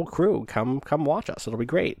be the whole crew. Come watch us. It'll be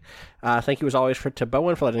great. Thank you as always to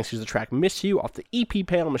Bowen for letting us use the track Miss You off the EP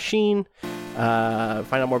Pale Machine.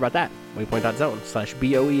 Find out more about that.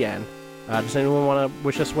 Waypoint.zone/BOEN. Does anyone want to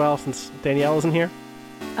wish us well since Danielle isn't here?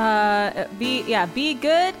 Be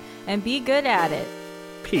good and be good at it.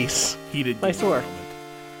 Peace. Heated. Nice work.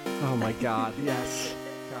 Oh my God. Yes.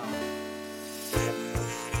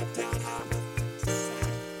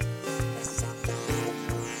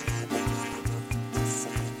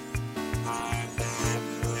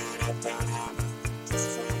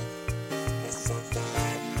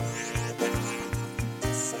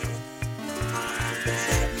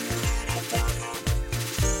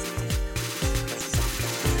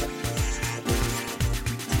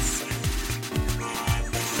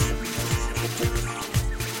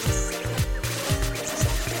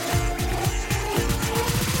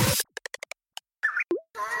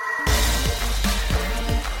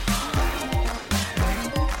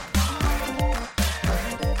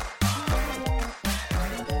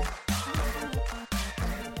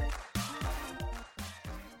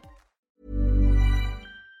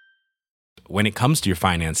 When it comes to your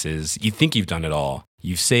finances, you think you've done it all.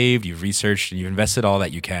 You've saved, you've researched, and you've invested all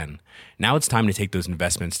that you can. Now it's time to take those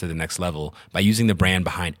investments to the next level by using the brand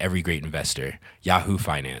behind every great investor, Yahoo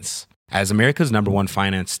Finance. As America's #1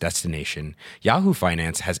 finance destination, Yahoo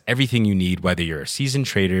Finance has everything you need, whether you're a seasoned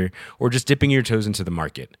trader or just dipping your toes into the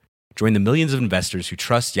market. Join the millions of investors who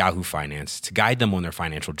trust Yahoo Finance to guide them on their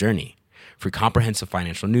financial journey. For comprehensive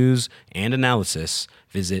financial news and analysis,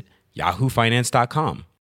 visit yahoofinance.com,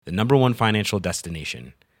 the #1 financial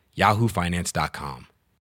destination, yahoofinance.com.